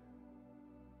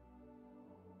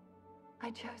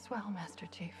 I chose well, Master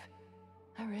Chief.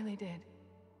 I really did.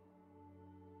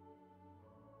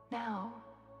 Now,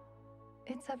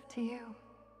 it's up to you.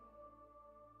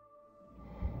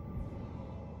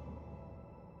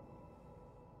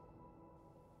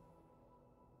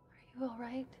 Are you all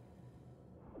right?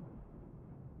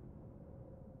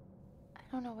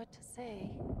 I don't know what to say.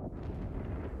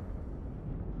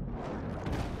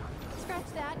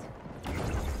 Scratch that.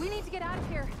 We need to get out of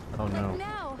here. Oh no. Like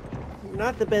now.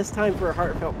 Not the best time for a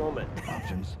heartfelt moment.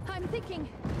 Options? I'm thinking.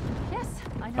 Yes,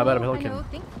 I know. How about a I pelican? know.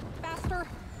 Think faster.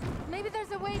 Maybe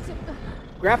there's a way to.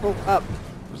 Grapple up.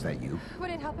 Was that you?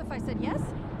 Would it help if I said yes?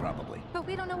 Probably. But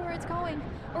we don't know where it's going,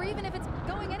 or even if it's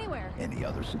going anywhere. Any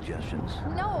other suggestions?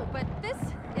 No, but this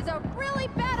is a really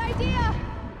bad idea.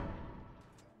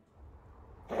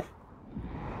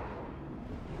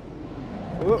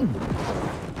 Whoa.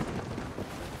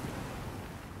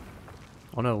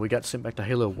 Oh no, we got sent back to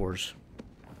Halo Wars.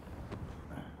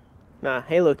 Nah,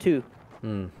 Halo 2.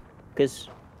 Hmm. Because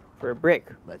for a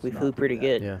brick, Let's we not flew do pretty that.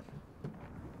 good. Yeah.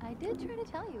 I did try to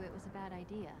tell you it was a bad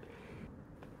idea.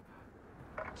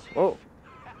 Oh,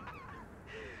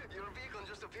 Your beacon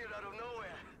just appeared out of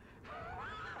nowhere.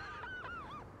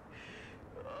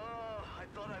 Oh, I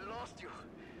thought I lost you.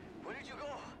 Where did you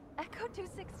go? Echo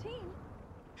 216.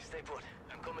 Stay put.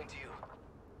 I'm coming to you.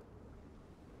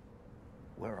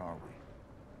 Where are we?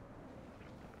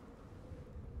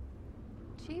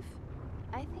 Chief,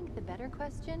 I think the better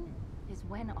question is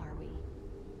when are we?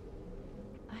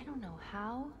 I don't know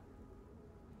how,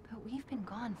 but we've been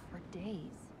gone for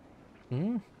days.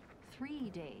 Hmm? 3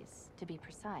 days, to be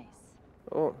precise.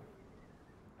 oh.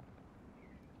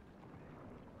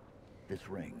 This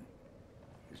ring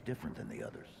is different than the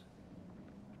others.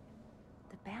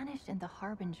 The Banished and the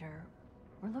Harbinger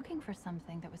were looking for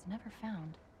something that was never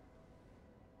found.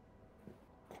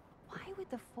 Why would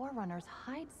the Forerunners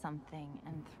hide something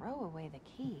and throw away the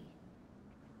key?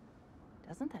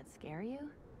 Doesn't that scare you?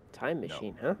 Time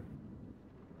machine, huh?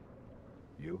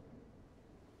 You?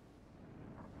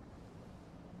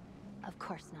 Of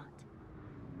course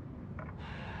not.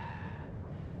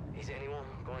 Is anyone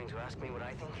going to ask me what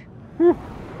I think?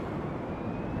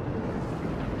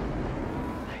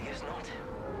 I guess not.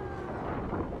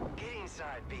 Get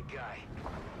inside, big guy.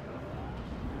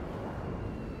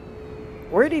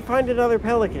 Where did he find another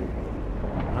pelican?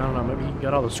 I don't know, maybe he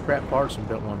got all the scrap parts and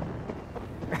built one.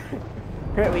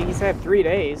 Apparently he's had 3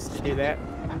 days to do that.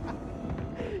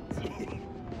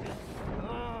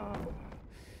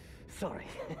 Sorry.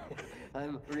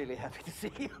 I'm really happy to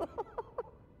see you.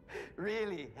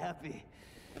 Really happy.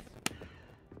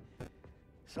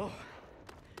 So,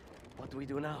 what do we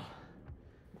do now?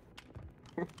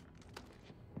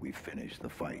 We we finish the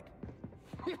fight.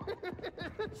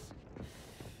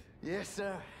 Yes,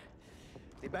 sir.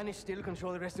 The Banished still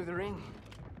control the rest of the ring.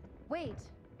 Wait.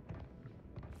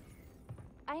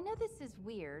 I know this is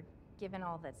weird, given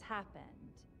all that's happened,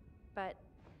 but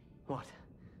What?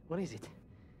 What is it?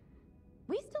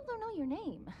 we still don't know your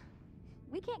name.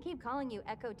 We can't keep calling you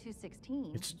Echo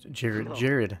 216. It's Jared. No,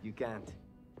 Jared. You can't.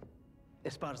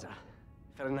 Esparza.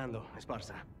 Fernando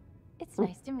Esparza. It's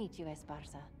nice to meet you,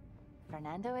 Esparza.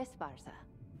 Fernando Esparza.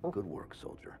 Good work,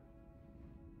 soldier.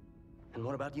 And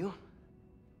what about you?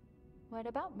 What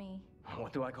about me?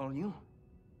 What do I call you?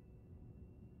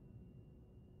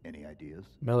 Any ideas?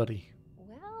 Melody.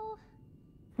 Well,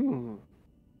 Hmm.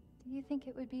 do you think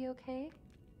it would be okay?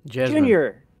 Jasmine.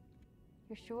 Junior.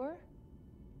 You're sure?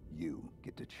 You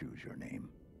get to choose your name.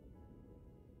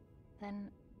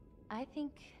 Then I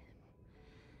think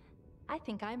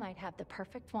I might have the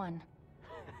perfect one.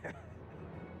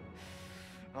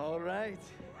 All right.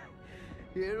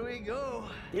 Here we go.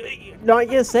 Not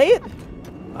gonna say it?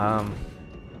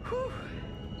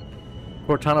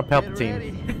 Cortana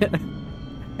Palpatine.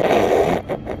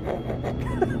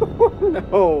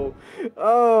 No.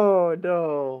 Oh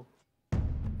no.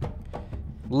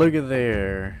 Look at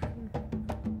there.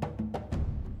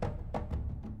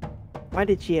 Why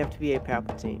did she have to be a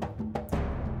Palpatine?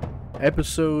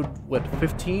 Episode, what,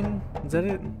 15? Is that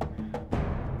it?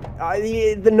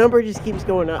 The number just keeps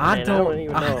going up. I man. don't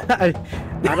even know.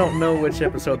 I don't know which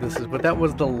episode this is, but that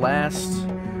was the last.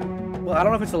 Well, I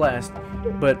don't know if it's the last,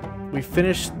 but we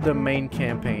finished the main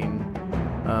campaign.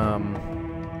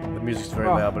 The music's very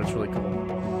loud, but it's really cool.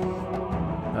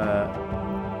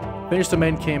 Finished the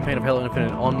main campaign of Halo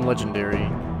Infinite on Legendary.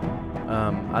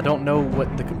 I don't know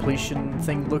what the completion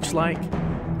thing looks like.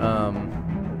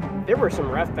 There were some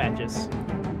rough patches.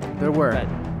 There were. But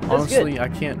Honestly, I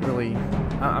can't really.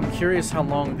 I'm curious how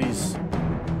long these.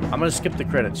 I'm gonna skip the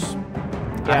credits.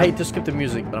 I hate to skip the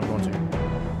music, but I'm going to.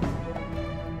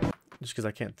 Just because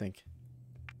I can't think.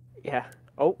 Yeah.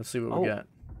 Oh. Let's see what we got.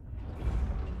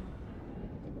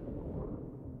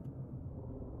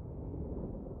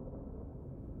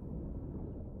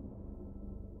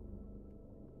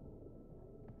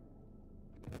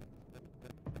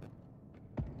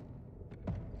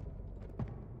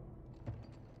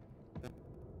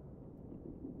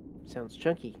 Sounds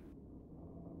chunky.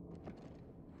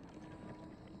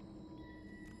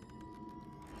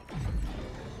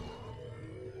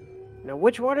 Now,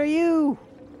 which one are you?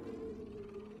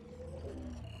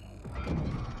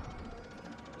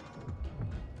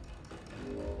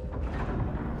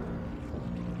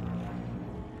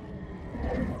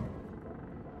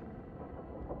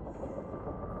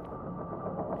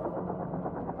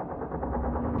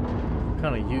 What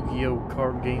kind of Yu-Gi-Oh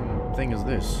card game thing is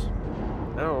this?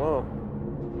 I don't know.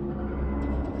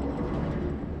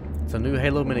 It's a new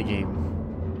Halo minigame.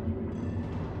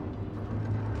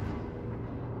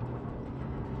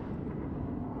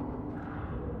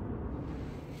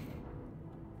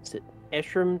 Is it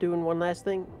Eshram doing one last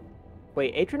thing?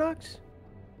 Wait, Atriox?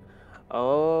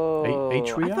 Oh.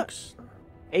 Atriox?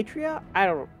 Atria? I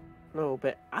don't know,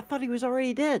 but I thought he was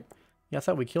already dead. Yeah, I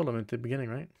thought we killed him at the beginning,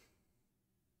 right?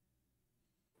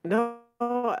 No,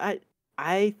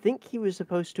 I think he was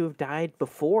supposed to have died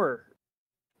before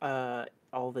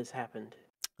all this happened.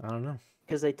 I don't know.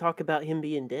 Because they talk about him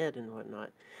being dead and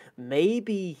whatnot.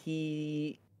 Maybe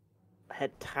he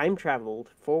had time traveled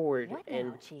forward What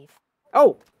and... now, Chief?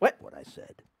 Oh, what? What I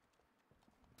said.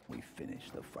 We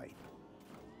finish the fight.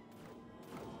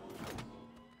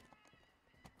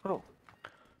 Oh.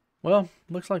 Well,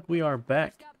 looks like we are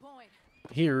back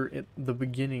here at the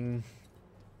beginning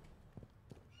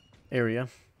area.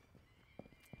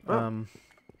 Oh.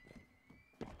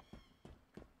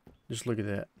 Just look at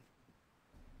that.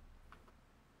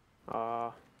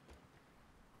 Oh.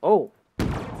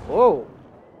 Whoa.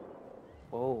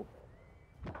 Whoa.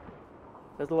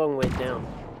 That's a long way down.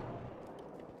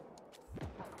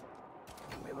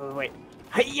 Wait.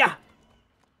 Hiya!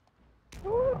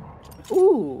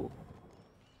 Ooh.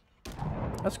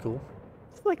 That's cool.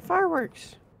 It's like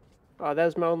fireworks. Oh, that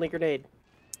was my only grenade.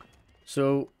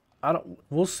 So,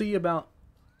 we'll see about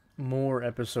more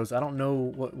episodes. I don't know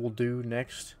what we'll do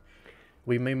next.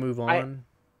 We may move on.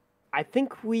 I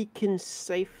think we can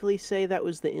safely say that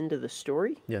was the end of the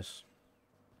story. Yes.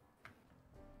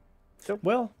 So,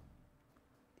 well,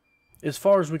 as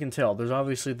far as we can tell, there's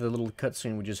obviously the little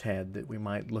cutscene we just had that we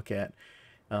might look at.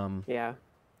 Yeah.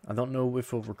 I don't know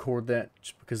if we'll record that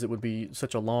just because it would be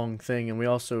such a long thing, and we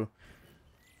also...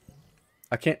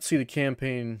 I can't see the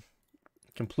campaign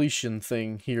completion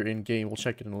thing here in game. We'll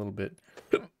check it in a little bit.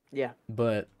 Yeah.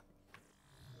 But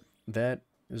that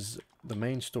is the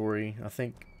main story. I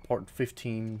think part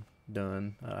 15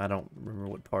 done. I don't remember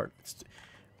what part.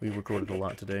 We recorded a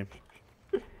lot today.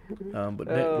 But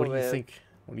Nick, what do you think?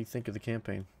 What do you think of the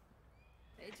campaign?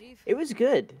 It was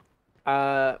good.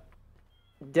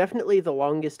 Definitely the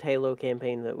longest Halo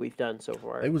campaign that we've done so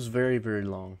far. It was very, very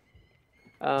long.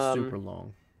 Super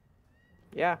long.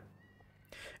 Yeah.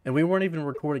 And we weren't even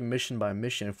recording mission by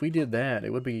mission. If we did that,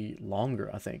 it would be longer,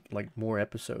 I think, like more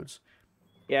episodes.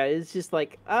 Yeah, it's just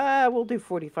like, we'll do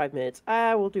 45 minutes.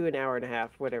 We'll do an hour and a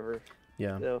half, whatever.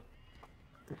 Yeah. So.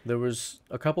 There was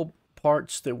a couple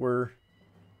parts that were,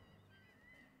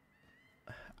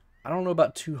 I don't know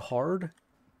about too hard,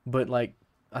 but like,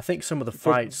 I think some of the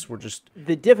fights were just...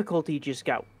 The difficulty just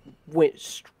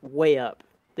went way up.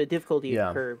 The difficulty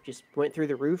curve just went through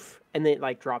the roof, and then it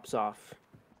like drops off.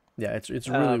 Yeah, it's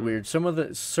really weird. Some of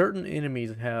the certain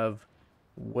enemies have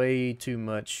way too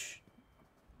much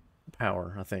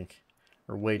power, I think,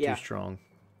 or way too strong.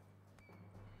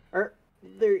 Or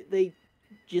they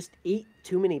just eat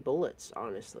too many bullets,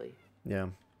 honestly. Yeah,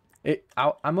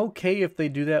 I'm okay if they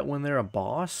do that when they're a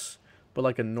boss, but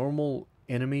like a normal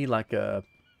enemy, like an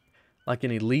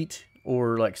elite,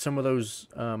 or like some of those,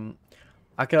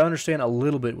 I can understand a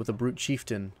little bit with a brute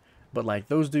chieftain, but like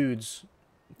those dudes.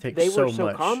 They were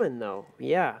so common though,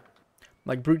 yeah.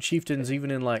 Like brute chieftains, even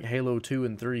in like Halo 2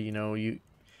 and 3, you know, you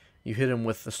hit them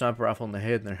with the sniper rifle in the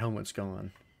head and their helmet's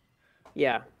gone.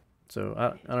 Yeah. So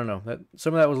I don't know.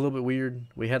 Some of that was a little bit weird.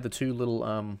 We had the two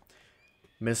little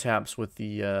mishaps with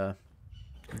the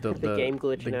game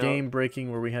glitching the game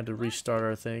breaking where we had to restart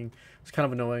our thing. It's kind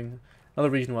of annoying. Another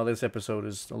reason why this episode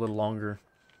is a little longer.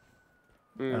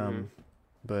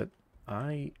 But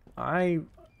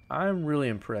I'm really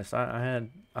impressed.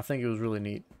 I think it was really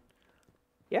neat.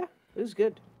 Yeah, it was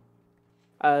good.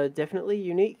 Definitely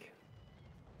unique.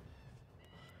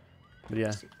 But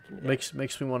yeah, makes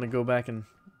me want to go back and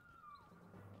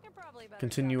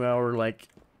continue our like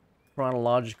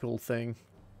chronological thing.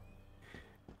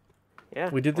 Yeah,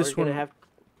 we did this one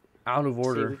out of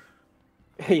order.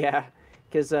 Yeah,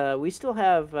 because we still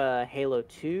have Halo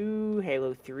 2,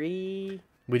 Halo 3.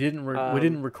 We didn't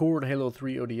record Halo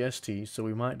 3 ODST, so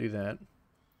we might do that.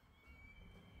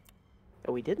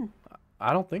 Oh, we didn't?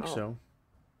 I don't think so.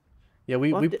 Yeah,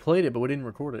 we played it, but we didn't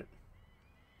record it.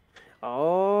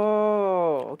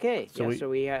 Oh, okay. So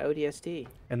we got ODST.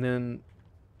 And then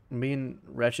me and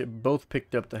Ratchet both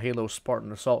picked up the Halo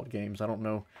Spartan Assault games. I don't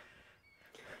know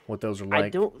what those are like. I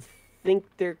don't think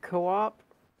they're co-op.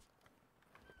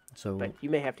 So, but you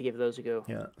may have to give those a go.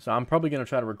 Yeah, so I'm probably going to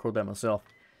try to record that myself.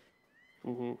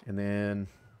 And then,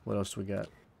 what else do we got?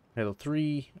 Halo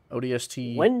 3,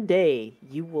 ODST. One day,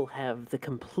 you will have the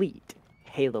complete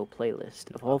Halo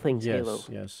playlist of all things Halo.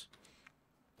 Yes.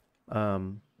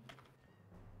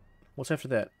 What's after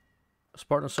that?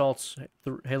 Spartan Assaults,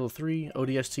 Halo 3,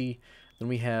 ODST. Then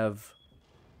we have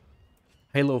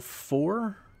Halo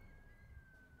 4.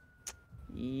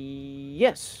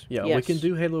 Yes. Yeah, we can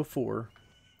do Halo 4.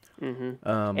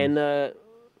 And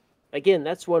again,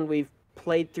 that's one we've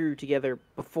played through together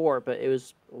before, but it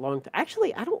was a long time.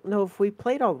 Actually, I don't know if we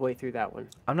played all the way through that one.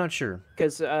 I'm not sure.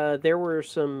 Because there were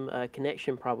some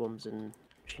connection problems and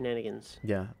shenanigans.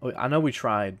 Yeah, I know we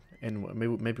tried, and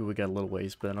maybe we got a little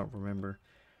ways, but I don't remember.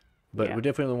 But we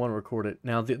definitely want to record it.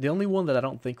 Now, the only one that I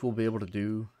don't think we'll be able to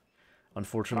do,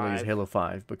 unfortunately, is Halo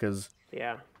 5, because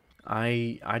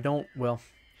I don't, well,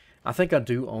 I think I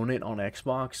do own it on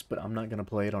Xbox, but I'm not going to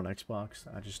play it on Xbox.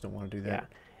 I just don't want to do that.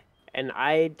 Yeah. And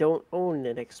I don't own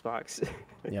an Xbox.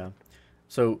 Yeah.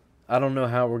 So, I don't know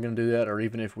how we're going to do that, or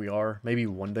even if we are. Maybe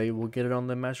one day we'll get it on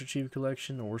the Master Chief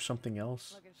Collection or something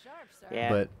else.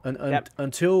 Yeah. But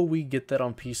until we get that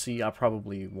on PC, I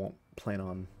probably won't plan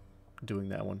on doing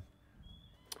that one.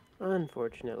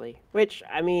 Unfortunately. Which,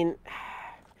 I mean,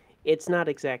 it's not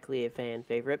exactly a fan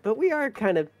favorite, but we are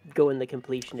kind of going the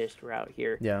completionist route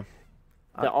here. Yeah.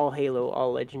 The all Halo,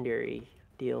 all Legendary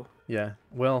deal. Yeah.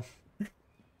 Well,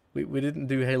 we didn't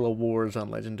do Halo Wars on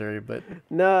Legendary, but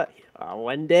no,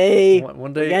 one day.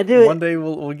 One day. We do one day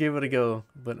we'll give it a go,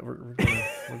 but we're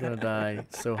gonna die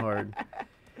so hard.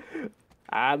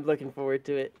 I'm looking forward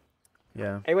to it.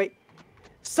 Yeah. Anyway,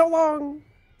 so long.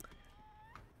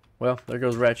 Well, there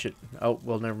goes Ratchet. Oh,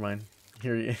 well, never mind.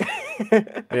 Here you.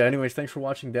 Yeah. Anyways, thanks for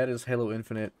watching. That is Halo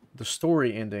Infinite, the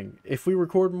story ending. If we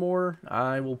record more,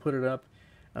 I will put it up,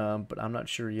 but I'm not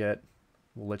sure yet.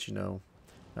 We'll let you know.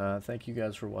 Thank you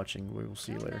guys for watching. We will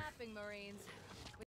see you later.